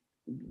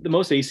 The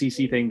most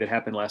ACC thing that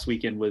happened last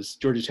weekend was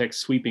Georgia Tech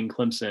sweeping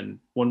Clemson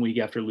 1 week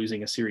after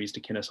losing a series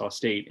to Kennesaw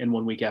State, and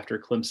 1 week after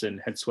Clemson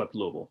had swept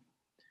Louisville.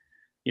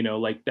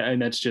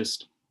 And that's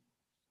just,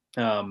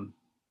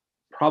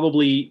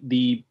 Probably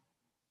the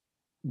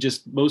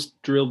just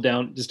most drilled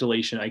down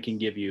distillation I can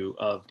give you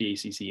of the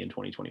ACC in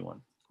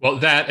 2021. Well,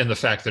 that and the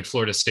fact that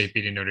Florida State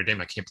beating Notre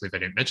Dame, I can't believe I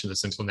didn't mention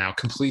this until now,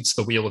 completes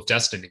the wheel of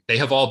destiny. They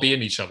have all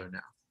beaten each other now.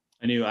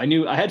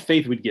 I had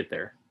faith we'd get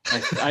there.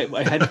 I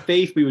had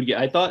faith we would get.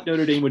 I thought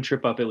Notre Dame would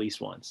trip up at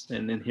least once,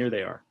 and then here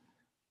they are.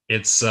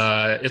 It's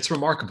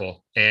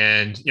remarkable.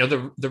 And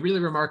the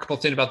really remarkable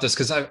thing about this,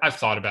 because I've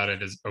thought about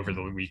it over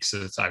the weeks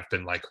as I've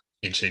been like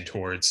inching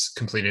towards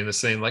completing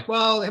this thing, like,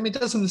 well, I mean,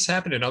 doesn't this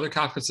happen in other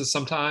conferences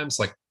sometimes?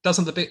 Like,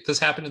 doesn't this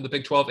happen in the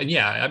Big 12? And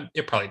yeah,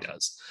 it probably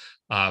does.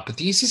 But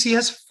the ACC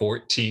has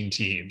 14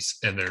 teams,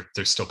 and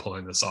they're still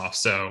pulling this off.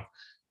 So,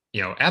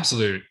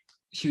 absolute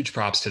huge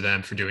props to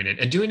them for doing it,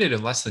 and doing it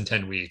in less than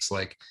 10 weeks.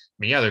 Like, I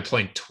mean, yeah, they're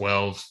playing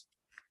 12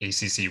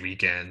 ACC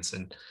weekends,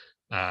 and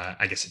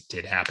I guess it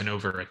did happen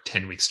over a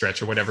 10-week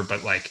stretch or whatever.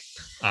 But like,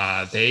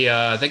 they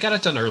got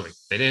it done early.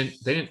 They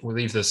didn't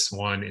leave this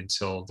one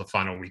until the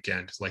final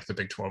weekend, like the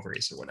Big 12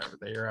 race or whatever.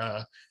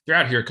 They're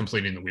out here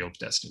completing the wheel of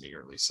destiny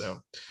early.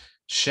 So,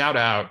 shout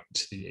out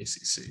to the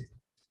ACC.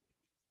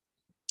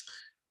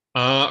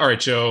 All right,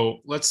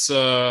 Joe, let's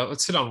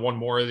hit on one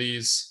more of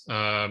these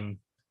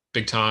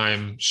big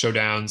time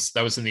showdowns.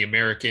 That was in the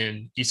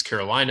American. East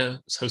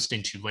Carolina was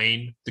hosting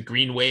Tulane. The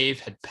Green Wave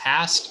had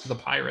passed the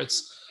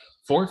Pirates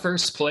for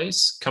first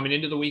place coming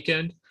into the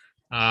weekend.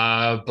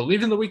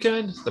 Believe in the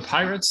weekend, the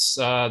Pirates,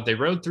 they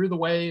rode through the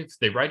wave.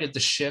 They righted the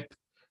ship.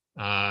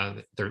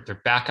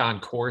 They're back on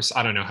course.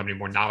 I don't know how many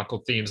more nautical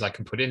themes I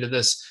can put into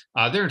this.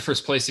 They're in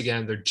first place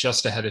again. They're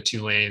just ahead of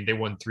Tulane. They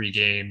won 3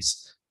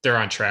 games. They're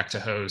on track to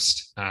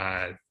host.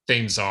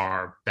 Things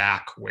are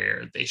back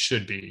where they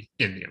should be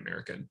in the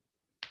American.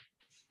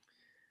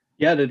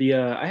 Yeah,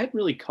 I hadn't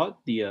really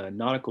caught the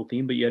nautical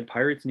theme, but you had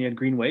Pirates and you had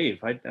Green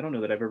Wave. I don't know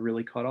that I've ever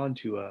really caught on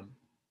to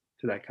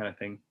that kind of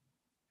thing.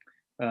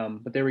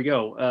 But there we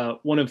go.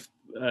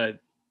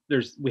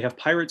 We have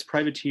Pirates,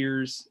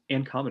 Privateers,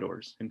 and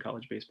Commodores in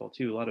college baseball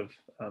too. A lot of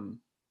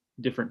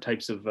different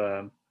types of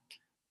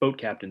boat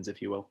captains,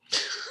 if you will.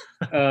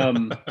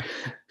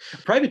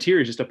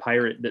 Privateer is just a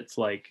pirate that's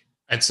like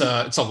it's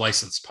a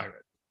licensed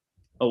pirate.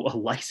 Oh, a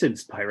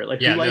licensed pirate. Like,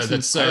 yeah, no,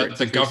 that's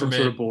the government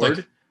sort of board?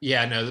 Like,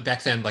 yeah, no,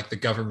 back then, like the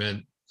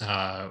government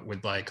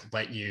would like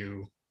let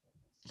you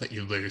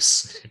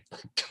loose and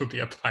go be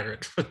a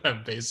pirate for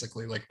them,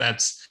 basically. Like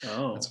that's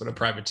what a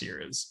privateer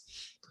is.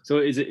 So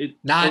is it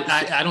not?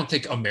 I don't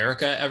think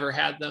America ever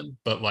had them,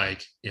 but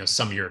like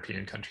some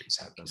European countries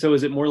have them. So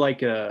is it more like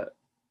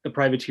the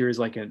privateer is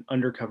like an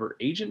undercover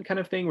agent kind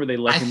of thing, where they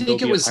let him? I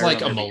think it was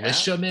like a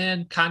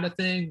militiaman kind of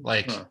thing.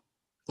 Like,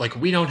 like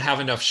we don't have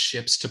enough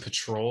ships to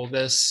patrol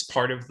this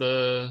part of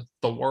the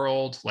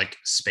world. Like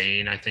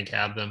Spain, I think,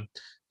 had them,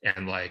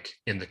 and like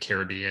in the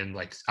Caribbean,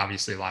 like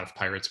obviously a lot of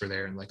pirates were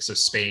there, and like so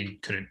Spain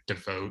couldn't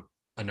devote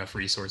enough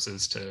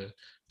resources to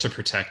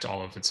protect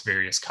all of its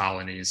various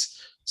colonies,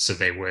 so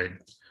they would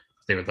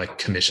like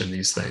commission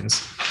these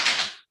things.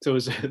 So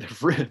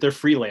they're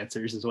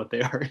freelancers is what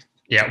they are.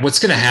 Yeah, what's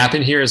going to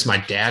happen here is my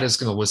dad is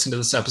going to listen to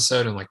this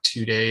episode in like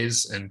 2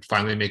 days and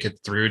finally make it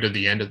through to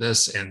the end of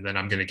this, and then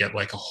I'm going to get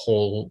like a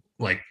whole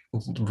like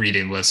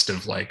reading list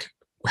of like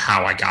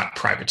how I got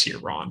privateer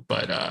wrong.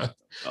 But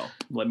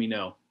let me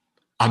know.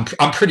 I'm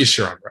pretty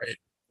sure I'm right.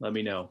 Let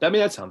me know. I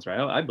mean, that sounds right.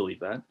 I believe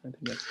that. I think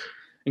that's,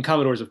 and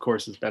Commodores, of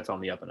course, that's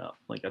on the up and up.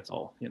 Like that's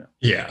all,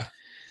 Yeah.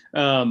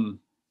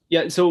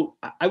 Yeah. So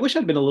I wish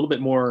I'd been a little bit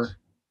more.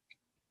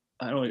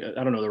 I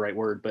don't know the right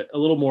word, but a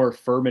little more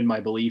firm in my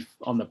belief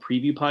on the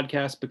preview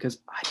podcast, because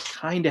I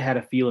kind of had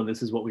a feeling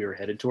this is what we were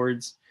headed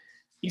towards.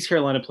 East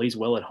Carolina plays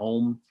well at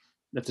home.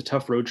 That's a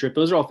tough road trip.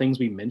 Those are all things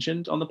we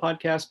mentioned on the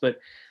podcast, but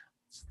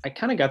I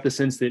kind of got the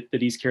sense that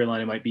East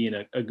Carolina might be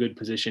in a good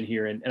position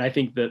here. And I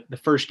think that the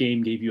first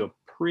game gave you a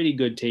pretty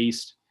good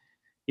taste.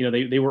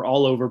 They were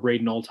all over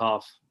Braden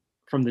Olthoff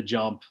from the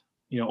jump.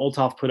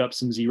 Olthoff put up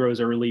some zeros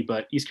early,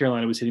 but East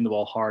Carolina was hitting the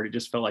ball hard. It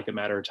just felt like a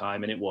matter of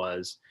time, and it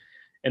was.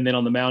 And then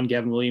on the mound,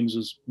 Gavin Williams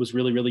was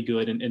really, really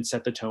good and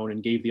set the tone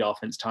and gave the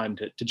offense time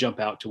to jump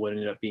out to what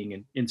ended up being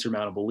an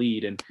insurmountable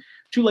lead. And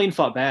Tulane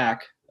fought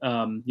back.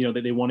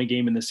 They won a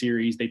game in the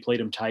series. They played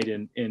them tight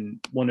in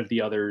one of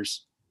the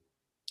others.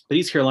 But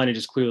East Carolina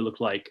just clearly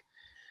looked like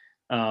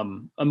a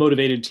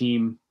motivated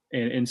team.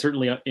 And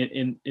certainly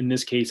in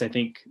this case, I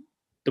think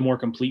the more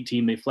complete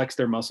team. They flexed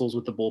their muscles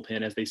with the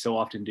bullpen, as they so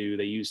often do.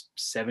 They used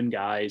 7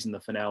 guys in the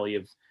finale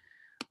of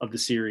the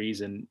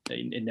series, and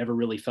it never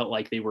really felt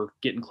like they were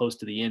getting close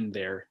to the end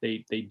there.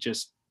 They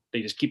just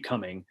keep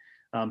coming.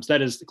 So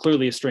that is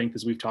clearly a strength,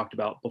 as we've talked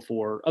about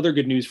before. Other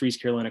good news for East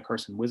Carolina: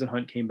 Carson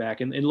Wisenhunt came back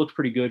and looked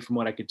pretty good from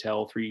what I could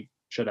tell. 3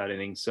 shutout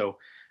innings. So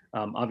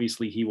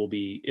obviously it'll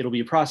be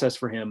a process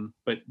for him,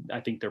 but I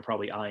think they're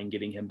probably eyeing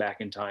getting him back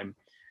in time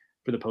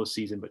for the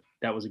postseason. But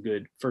that was a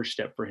good first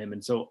step for him.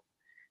 And so,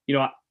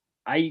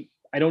 I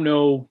don't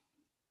know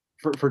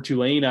for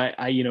Tulane. I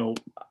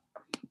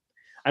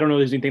don't know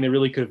if there's anything they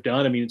really could have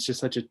done. I mean, it's just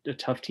such a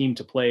tough team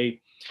to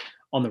play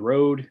on the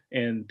road,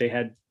 and they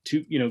had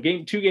two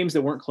games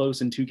that weren't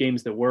close and two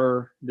games that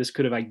were. This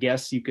could have, I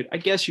guess you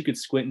could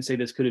squint and say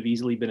this could have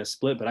easily been a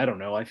split, but I don't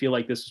know. I feel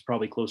like this was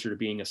probably closer to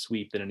being a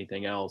sweep than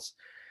anything else.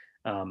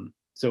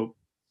 So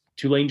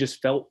Tulane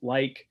just felt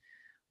like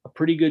a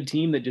pretty good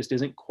team that just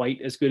isn't quite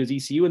as good as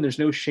ECU, and there's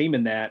no shame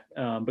in that.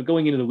 But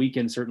going into the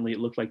weekend, certainly it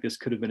looked like this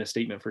could have been a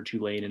statement for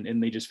Tulane,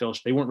 and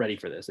they weren't ready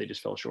for this. They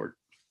just fell short.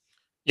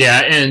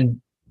 Yeah,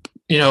 and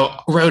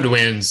road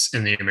wins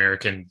in the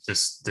American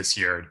this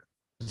year,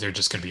 they're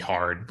just going to be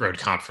hard. Road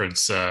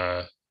conference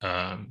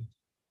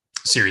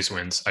series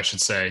wins, I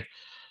should say,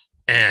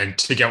 and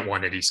to get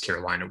one at East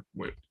Carolina,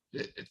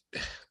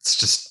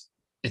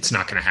 it's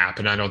not going to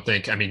happen, I don't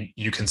think. I mean,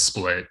 you can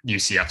split.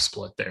 UCF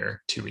split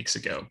there 2 weeks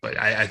ago, but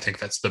I think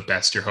that's the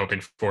best you're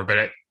hoping for.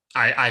 But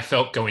I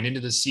felt going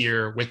into this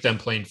year with them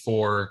playing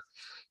four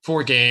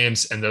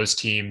games and those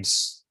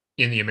teams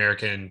in the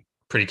American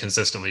pretty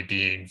consistently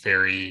being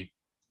very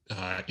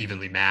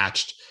evenly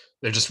matched,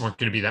 there just weren't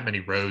going to be that many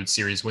road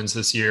series wins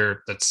this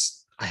year.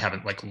 I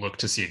haven't looked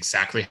to see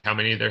exactly how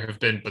many there have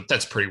been, but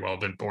that's pretty well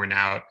been borne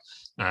out.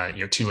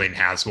 Tulane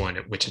has one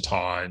at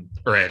Wichita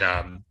or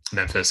at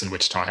Memphis, and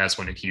Wichita has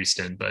one at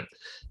Houston, but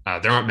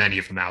there aren't many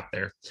of them out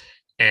there.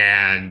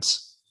 And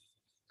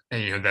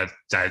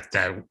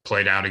that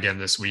played out again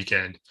this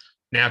weekend.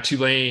 Now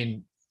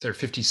Tulane, they're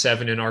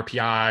 57 in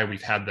RPI.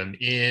 We've had them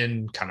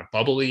in kind of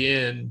bubbly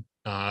in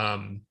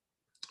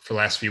for the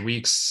last few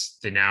weeks.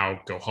 They now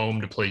go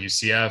home to play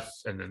UCF,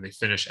 and then they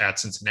finish at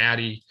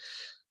Cincinnati.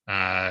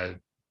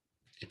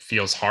 It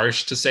feels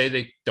harsh to say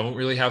they don't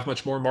really have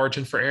much more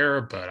margin for error,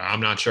 but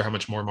I'm not sure how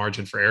much more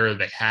margin for error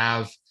they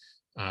have.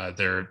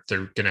 They're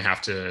going to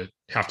have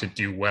to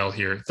do well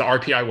here. The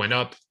RPI went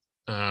up.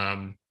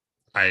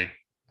 I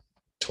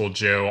told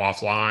Joe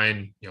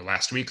offline,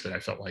 last week that I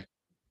felt like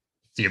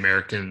the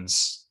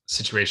Americans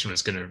situation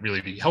was going to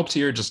really be helped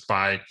here just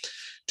by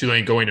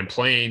Tulane going and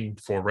playing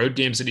 4 road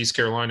games at East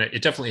Carolina.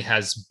 It definitely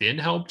has been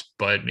helped,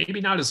 but maybe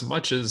not as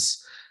much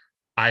as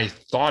I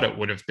thought it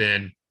would have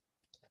been.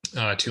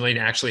 Tulane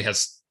actually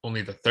has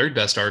only the 3rd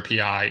best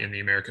RPI in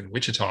the American.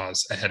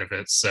 Wichita's ahead of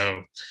it.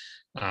 So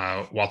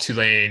while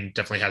Tulane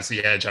definitely has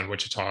the edge on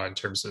Wichita in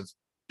terms of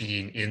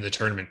being in the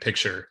tournament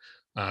picture,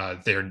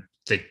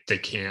 they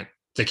can't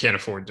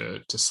afford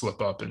to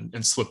slip up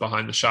and slip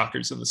behind the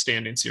Shockers in the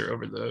standings here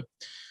over the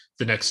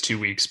next 2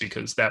 weeks,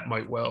 because that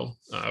might well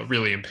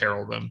really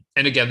imperil them.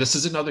 And again, this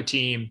is another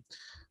team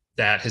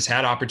that has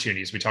had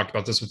opportunities. We talked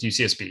about this with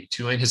UCSB.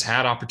 Tulane has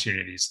had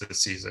opportunities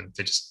this season.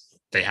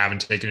 They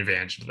haven't taken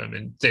advantage of them,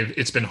 and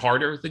it's been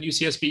harder than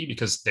UCSB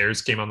because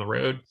theirs came on the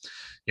road.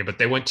 But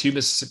they went to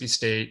Mississippi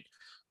State.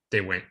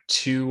 They went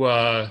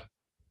to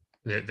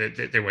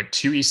they went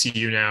to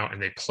ECU now, and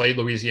they played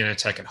Louisiana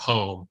Tech at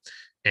home,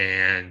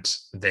 and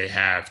they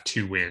have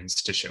 2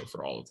 wins to show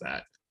for all of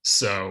that.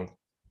 So,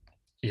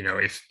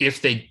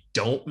 if they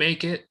don't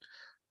make it,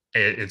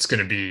 it's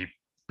going to be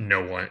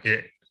no one.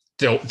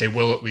 They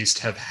will at least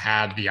have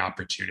had the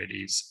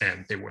opportunities,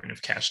 and they wouldn't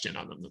have cashed in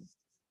on them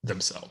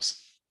themselves.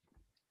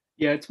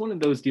 Yeah, it's one of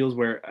those deals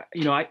where,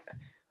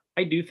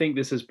 I do think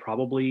this is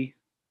probably,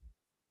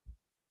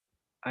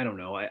 I don't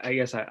know. I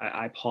guess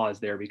I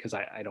pause there because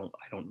I don't,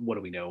 what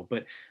do we know?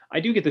 But I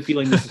do get the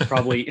feeling this is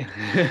probably,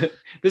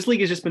 this league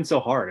has just been so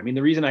hard. I mean,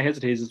 the reason I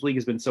hesitate is this league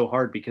has been so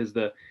hard because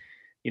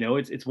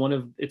it's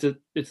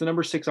the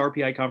number 6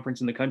 RPI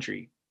conference in the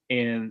country.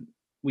 And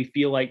we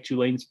feel like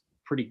Tulane's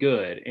pretty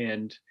good.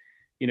 And,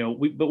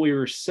 but we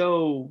were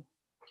so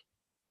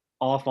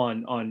off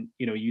on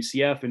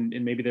UCF, and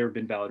maybe there have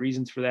been valid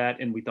reasons for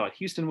that. And we thought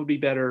Houston would be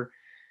better.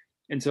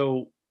 And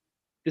so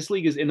this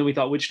league and then we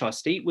thought Wichita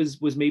State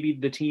was maybe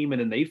the team,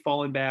 and then they've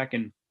fallen back.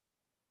 And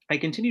I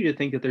continue to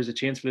think that there's a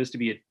chance for this to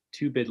be a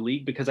 2-bid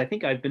league, because I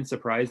think I've been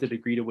surprised the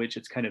degree to which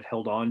it's kind of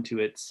held on to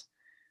its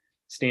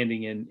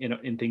standing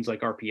in things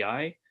like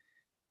RPI.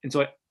 And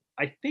so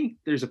I think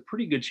there's a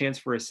pretty good chance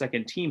for a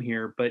second team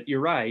here, but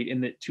you're right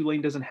in that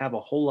Tulane doesn't have a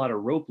whole lot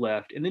of rope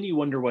left. And then you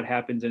wonder what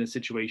happens in a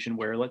situation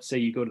where, let's say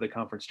you go to the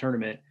conference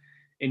tournament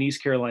and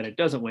East Carolina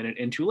doesn't win it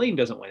and Tulane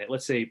doesn't win it.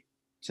 Let's say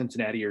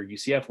Cincinnati or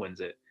UCF wins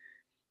it.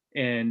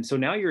 And so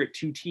now you're at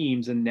 2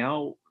 teams, and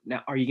now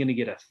are you going to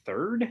get a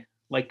third?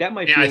 Like that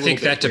might. Yeah, I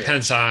think that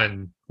depends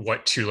on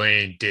what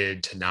Tulane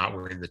did to not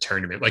win the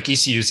tournament. Like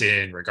ECU's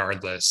in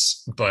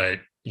regardless, but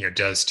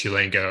does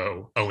Tulane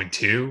go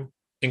 0-2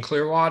 in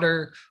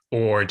Clearwater,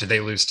 or do they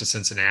lose to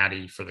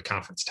Cincinnati for the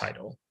conference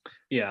title?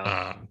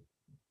 Yeah.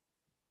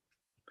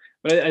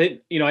 But I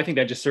think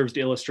that just serves to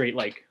illustrate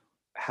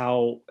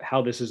how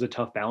this is a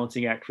tough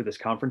balancing act for this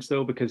conference,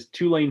 though, because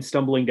Tulane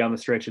stumbling down the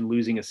stretch and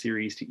losing a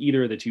series to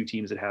either of the 2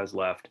 teams it has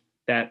left,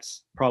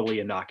 that's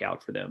probably a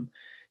knockout for them.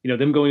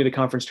 Them going to the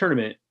conference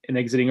tournament and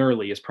exiting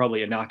early is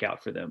probably a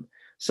knockout for them.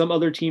 Some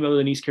other team other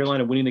than East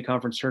Carolina winning the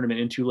conference tournament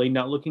and Tulane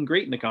not looking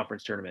great in the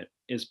conference tournament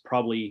is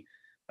probably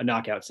a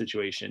knockout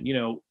situation.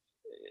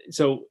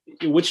 So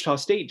Wichita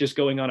State just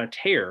going on a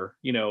tear,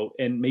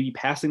 and maybe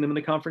passing them in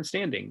the conference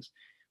standings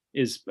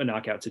is a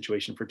knockout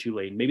situation for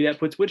Tulane. Maybe that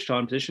puts Wichita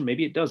in position.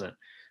 Maybe it doesn't.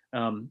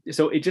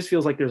 So it just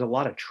feels like there's a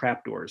lot of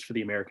trapdoors for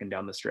the American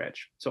down the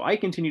stretch. So I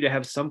continue to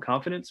have some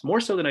confidence, more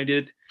so than I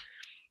did,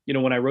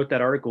 when I wrote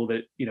that article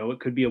that, it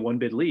could be a one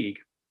bid league.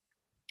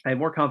 I have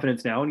more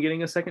confidence now in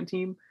getting a second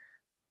team,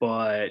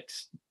 but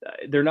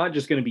they're not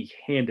just going to be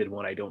handed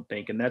one, I don't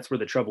think. And that's where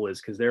the trouble is,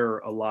 because there are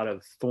a lot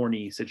of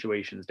thorny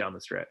situations down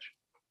the stretch.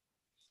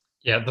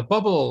 Yeah, the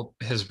bubble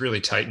has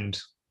really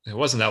tightened. It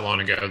wasn't that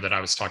long ago that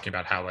I was talking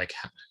about how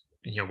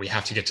we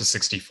have to get to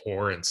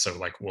 64. And so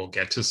we'll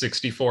get to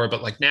 64.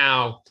 But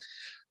now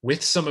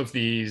with some of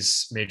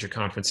these major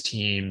conference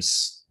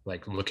teams,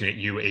 looking at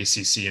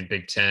ACC and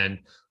Big Ten,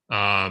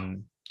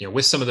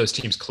 with some of those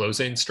teams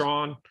closing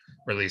strong,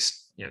 or at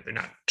least, they're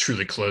not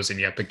truly closing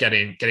yet, but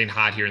getting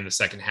hot here in the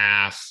second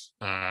half,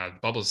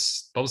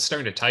 bubble's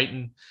starting to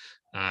tighten.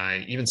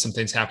 Even some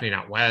things happening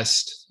out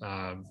West.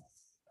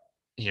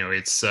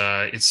 It's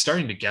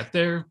starting to get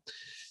there.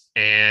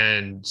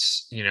 And,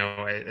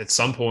 at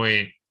some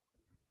point,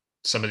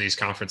 some of these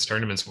conference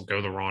tournaments will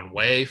go the wrong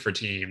way for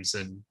teams,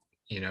 and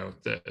you'll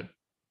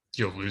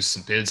lose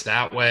some bids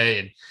that way.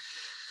 And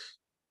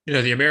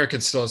the American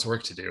still has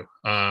work to do.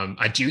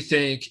 I do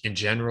think in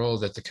general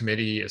that the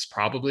committee is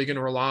probably going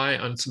to rely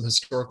on some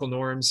historical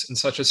norms in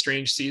such a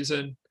strange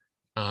season,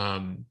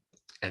 and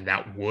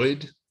that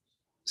would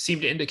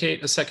seem to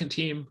indicate a second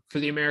team for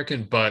the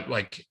American. But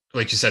like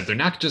you said, they're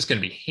not just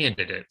going to be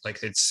handed it.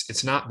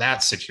 It's not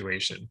that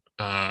situation.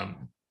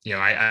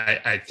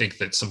 I think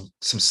that some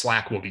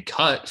slack will be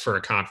cut for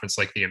a conference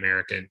like the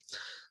American,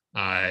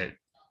 but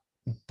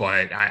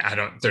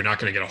they're not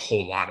going to get a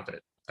whole lot of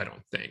it, I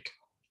don't think.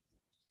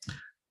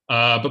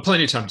 But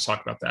plenty of time to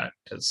talk about that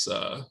as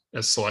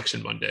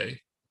Selection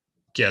Monday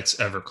gets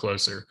ever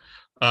closer.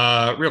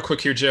 Real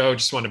quick here, Joe,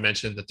 just wanted to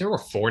mention that there were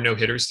 4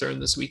 no-hitters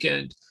thrown this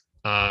weekend.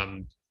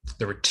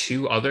 There were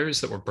 2 others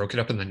that were broken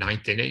up in the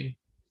 9th inning.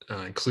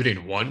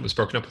 Including one was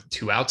broken up with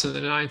 2 outs in the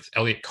 9th.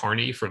 Elliot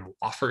Carney from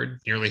Wofford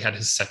nearly had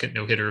his second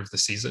no-hitter of the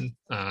season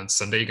on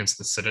Sunday against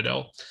the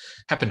Citadel.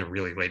 Happened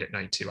really late at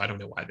night, too. I don't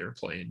know why they were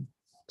playing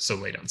so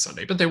late on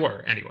Sunday, but they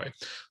were anyway.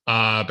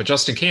 But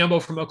Justin Campbell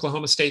from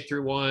Oklahoma State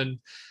threw 1.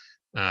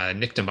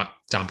 Nick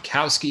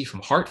Domkowski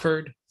from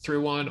Hartford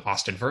threw 1.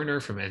 Austin Werner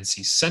from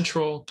NC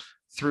Central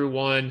threw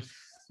 1.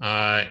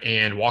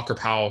 And Walker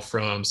Powell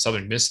from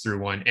Southern Miss threw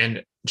 1.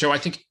 And, Joe, I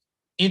think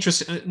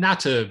interesting, not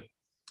to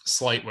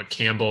slight what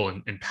Campbell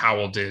and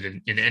Powell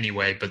did in any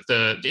way, but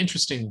the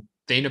interesting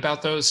thing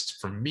about those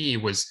for me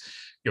was,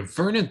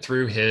 Vernon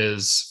threw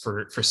his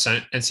for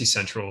NC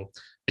Central,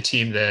 a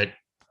team that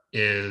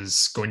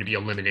is going to be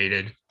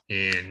eliminated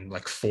in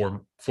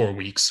 4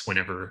 weeks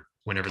whenever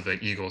the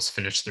Eagles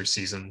finish their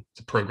season.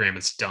 The program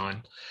is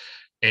done.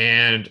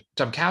 And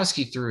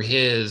Domkowski threw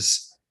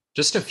his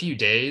just a few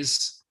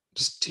days,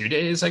 just 2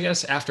 days, I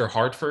guess, after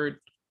Hartford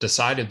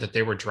decided that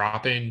they were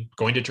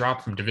going to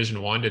drop from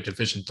Division I to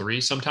Division III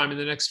sometime in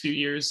the next few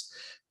years.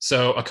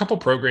 So a couple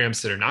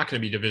programs that are not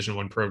going to be Division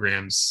I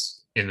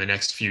programs in the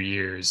next few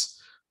years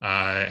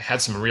had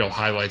some real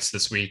highlights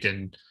this week.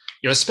 And,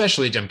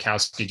 especially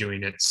Domkowski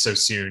doing it so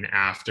soon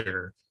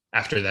after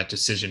that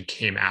decision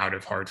came out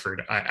of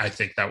Hartford. I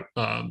think that,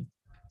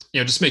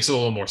 just makes it a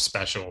little more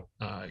special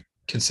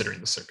considering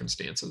the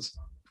circumstances.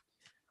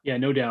 Yeah,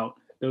 no doubt.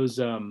 Those,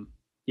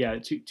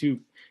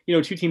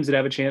 two teams that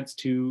have a chance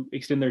to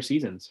extend their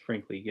seasons,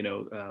 frankly,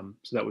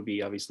 so that would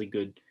be obviously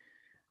good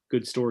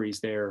stories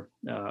there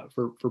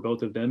for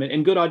both of them,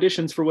 and good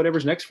auditions for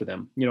whatever's next for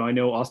them. I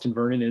know Austin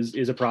Vernon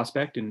is a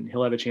prospect, and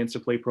he'll have a chance to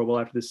play Pro Bowl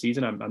after this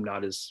season. I'm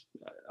not as,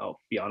 I'll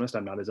be honest,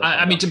 I'm not as.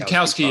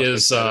 Domkowski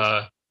is,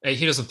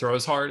 he doesn't throw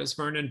as hard as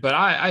Vernon, but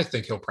I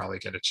think he'll probably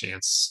get a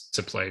chance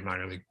to play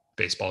minor league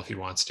baseball if he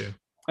wants to.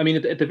 I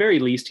mean, at the very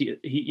least, he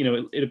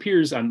it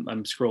appears I'm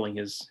scrolling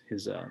his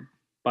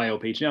bio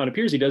page now. It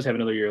appears he does have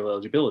another year of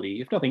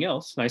eligibility. If nothing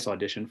else, nice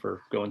audition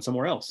for going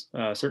somewhere else.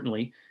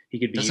 Certainly he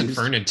could be. Doesn't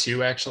Vernon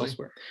too, actually?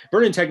 Elsewhere.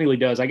 Vernon technically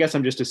does. I guess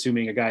I'm just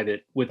assuming a guy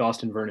that with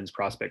Austin Vernon's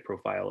prospect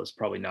profile is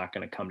probably not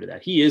going to come to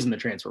that. He is in the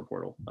transfer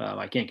portal.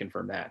 I can't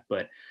confirm that,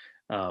 but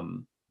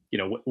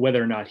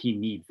whether or not he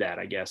needs that,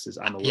 I guess is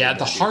I'm a little. Yeah,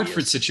 the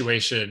Hartford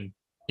situation.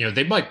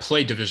 They might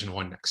play Division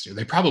I next year.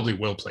 They probably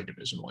will play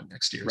Division I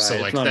next year.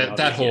 Right. So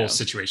that whole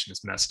situation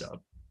is messed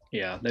up.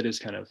 Yeah, that is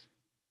kind of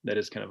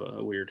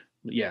a weird.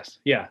 Yes.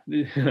 Yeah.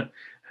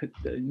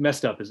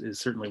 Messed up is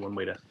certainly one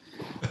way to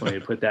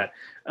put that.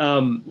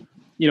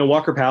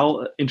 Walker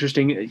Powell,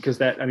 interesting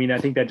because I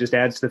think that just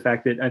adds to the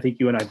fact that I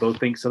think you and I both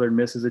think Southern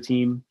Miss is a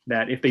team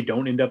that if they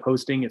don't end up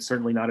hosting, it's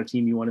certainly not a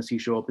team you want to see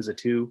show up as a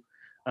 2.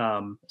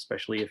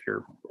 Especially if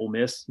you're Ole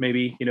Miss,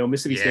 maybe,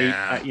 Mississippi State,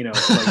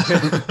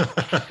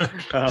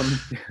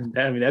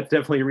 that's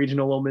definitely a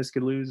regional Ole Miss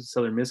could lose.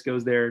 Southern Miss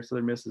goes there.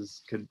 Southern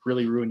Miss could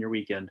really ruin your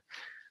weekend.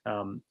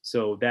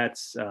 So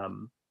that's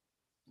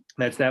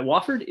that.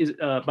 Wofford is,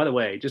 by the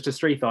way, just a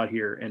stray thought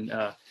here. And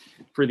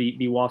for the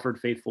Wofford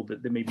faithful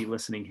that may be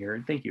listening here,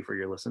 and thank you for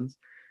your listens.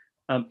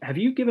 Have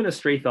you given a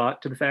stray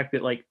thought to the fact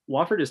that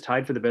Wofford is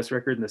tied for the best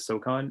record in the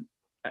SoCon?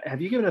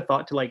 Have you given a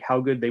thought to how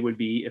good they would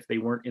be if they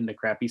weren't in the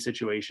crappy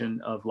situation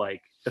of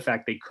the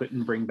fact they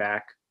couldn't bring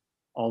back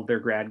all of their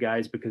grad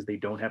guys because they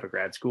don't have a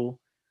grad school.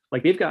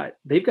 Like they've got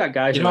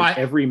guys in like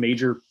every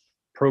major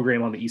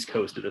program on the East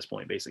Coast at this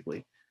point,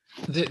 basically.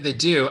 They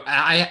do.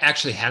 I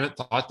actually hadn't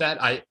thought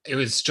that. It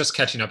was just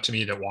catching up to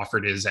me that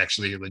Wofford is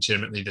actually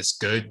legitimately this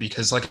good,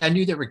 because like I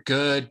knew they were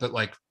good, but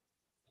like,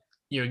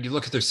 you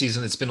look at their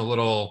season, it's been a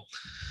little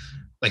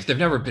like they've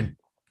never been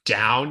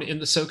down in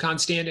the SoCon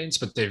standings,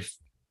 but they've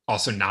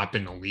also not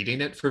been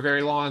leading it for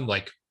very long.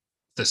 Like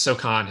the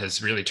SoCon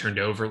has really turned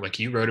over. Like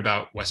you wrote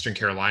about Western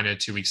Carolina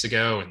 2 weeks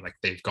ago, and like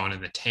they've gone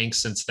in the tank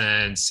since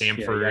then.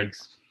 Samford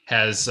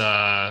has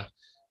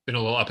been a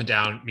little up and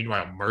down.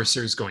 Meanwhile,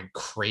 Mercer's going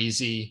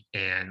crazy,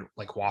 and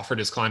like Wofford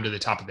has climbed to the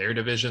top of their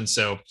division.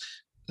 So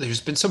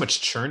there's been so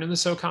much churn in the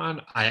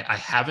SoCon. I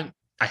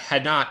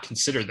had not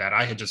considered that.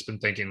 I had just been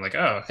thinking like,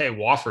 oh, hey,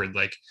 Wofford,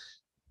 like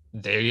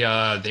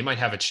they might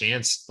have a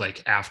chance,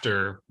 like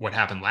after what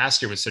happened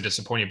last year was so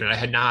disappointing. But I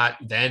had not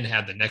then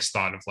had the next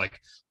thought of like,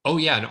 oh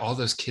yeah, and all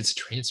those kids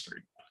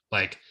transferred.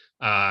 Like,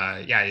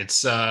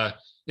 it's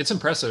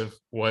impressive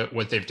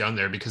what they've done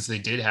there, because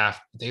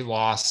they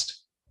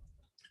lost,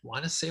 I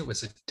want to say it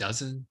was a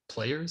dozen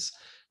players,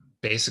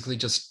 basically,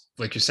 just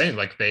like you're saying,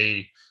 like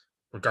they,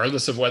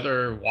 regardless of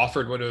whether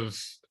Wofford would have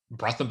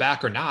brought them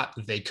back or not,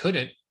 they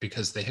couldn't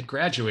because they had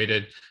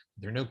graduated.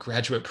 There are no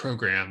graduate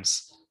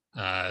programs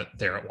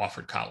there at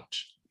Wofford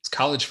College. It's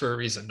college for a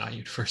reason, not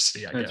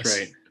university, I guess. That's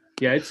right.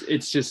 Yeah,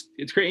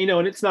 it's great,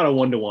 and it's not a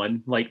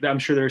 1-to-1. Like I'm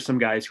sure there are some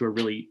guys who are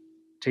really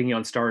taking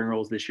on starring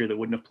roles this year that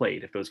wouldn't have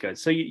played if those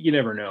guys. So you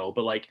never know,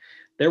 but like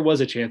there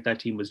was a chance that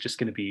team was just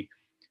going to be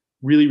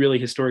really, really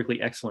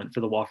historically excellent for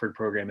the Wofford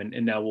program.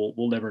 And now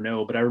we'll never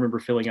know. But I remember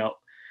filling out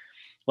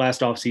last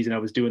offseason, I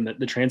was doing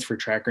the transfer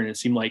tracker, and it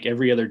seemed like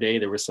every other day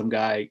there was some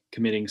guy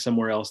committing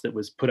somewhere else that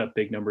was put up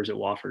big numbers at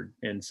Wofford.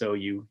 And so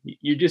you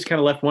just kind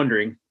of left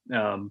wondering.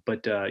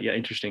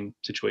 Interesting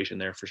situation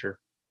there for sure.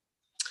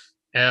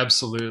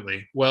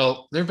 Absolutely.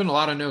 Well, there have been a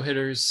lot of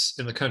no-hitters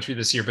in the country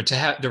this year, but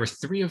there were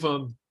 3 of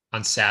them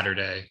on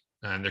Saturday,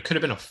 and there could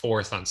have been a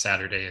 4th on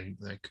Saturday, and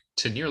like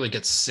to nearly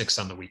get 6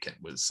 on the weekend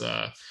was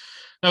that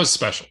was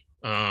special.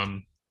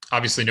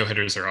 Obviously, no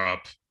hitters are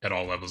up at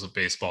all levels of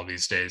baseball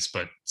these days,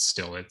 but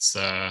still, it's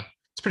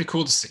pretty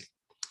cool to see.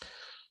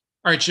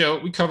 All right, Joe,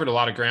 we covered a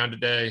lot of ground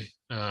today.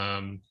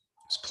 There's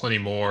plenty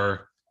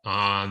more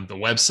on the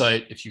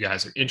website if you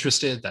guys are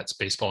interested. That's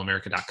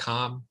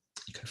baseballamerica.com.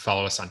 You can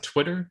follow us on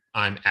Twitter.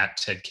 I'm at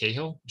Ted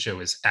Cahill. Joe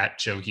is at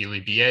Joe Healy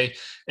BA.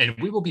 And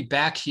we will be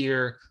back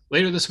here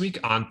later this week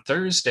on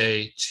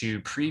Thursday to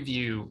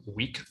preview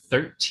week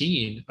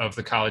 13 of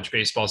the college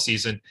baseball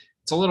season.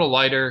 It's a little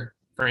lighter,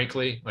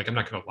 frankly. Like, I'm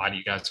not going to lie to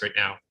you guys right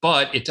now,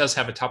 but it does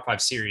have a top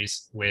 5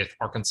 series with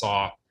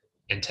Arkansas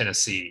and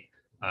Tennessee.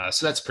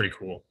 So that's pretty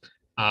cool.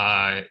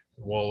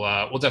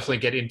 We'll definitely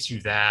get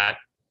into that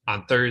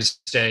on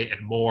Thursday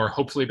and more.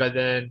 Hopefully by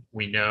then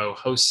we know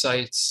host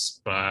sites,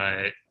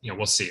 but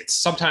we'll see. It's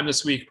sometime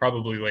this week,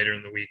 probably later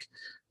in the week.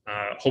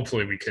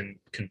 Hopefully we can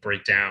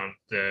break down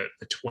the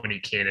 20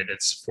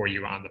 candidates for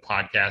you on the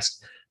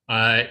podcast.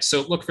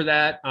 So look for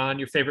that on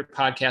your favorite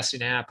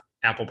podcasting app,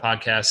 Apple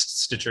Podcasts,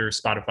 Stitcher,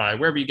 Spotify,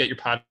 wherever you get your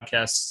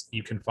podcasts.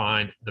 You can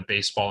find the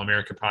Baseball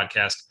America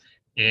podcast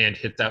and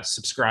hit that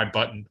subscribe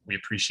button. We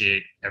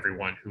appreciate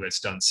everyone who has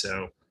done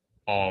so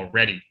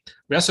already.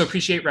 We also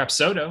appreciate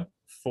Rapsodo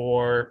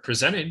for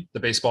presenting the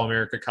Baseball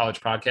America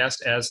College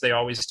podcast, as they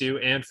always do,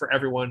 and for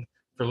everyone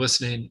for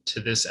listening to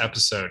this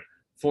episode.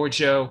 For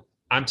Joe,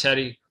 I'm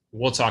Teddy.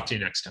 We'll talk to you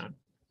next time.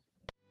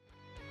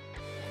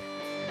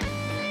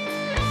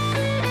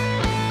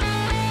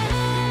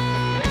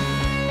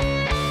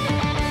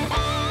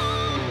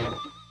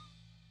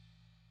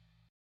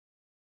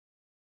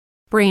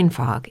 Brain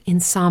fog,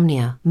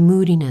 insomnia,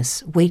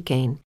 moodiness, weight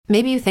gain.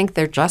 Maybe you think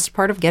they're just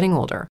part of getting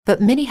older, but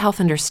MIDI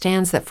Health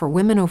understands that for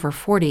women over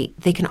 40,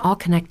 they can all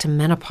connect to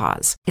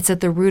menopause. It's at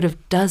the root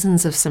of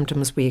dozens of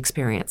symptoms we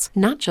experience,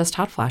 not just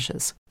hot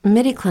flashes.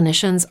 MIDI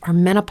clinicians are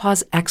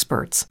menopause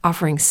experts,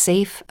 offering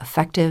safe,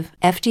 effective,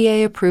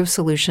 FDA-approved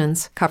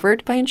solutions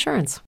covered by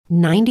insurance.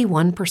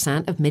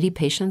 91% of MIDI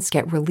patients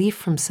get relief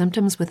from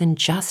symptoms within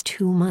just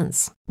 2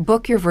 months.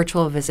 Book your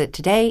virtual visit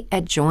today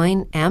at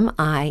joinmidi.com.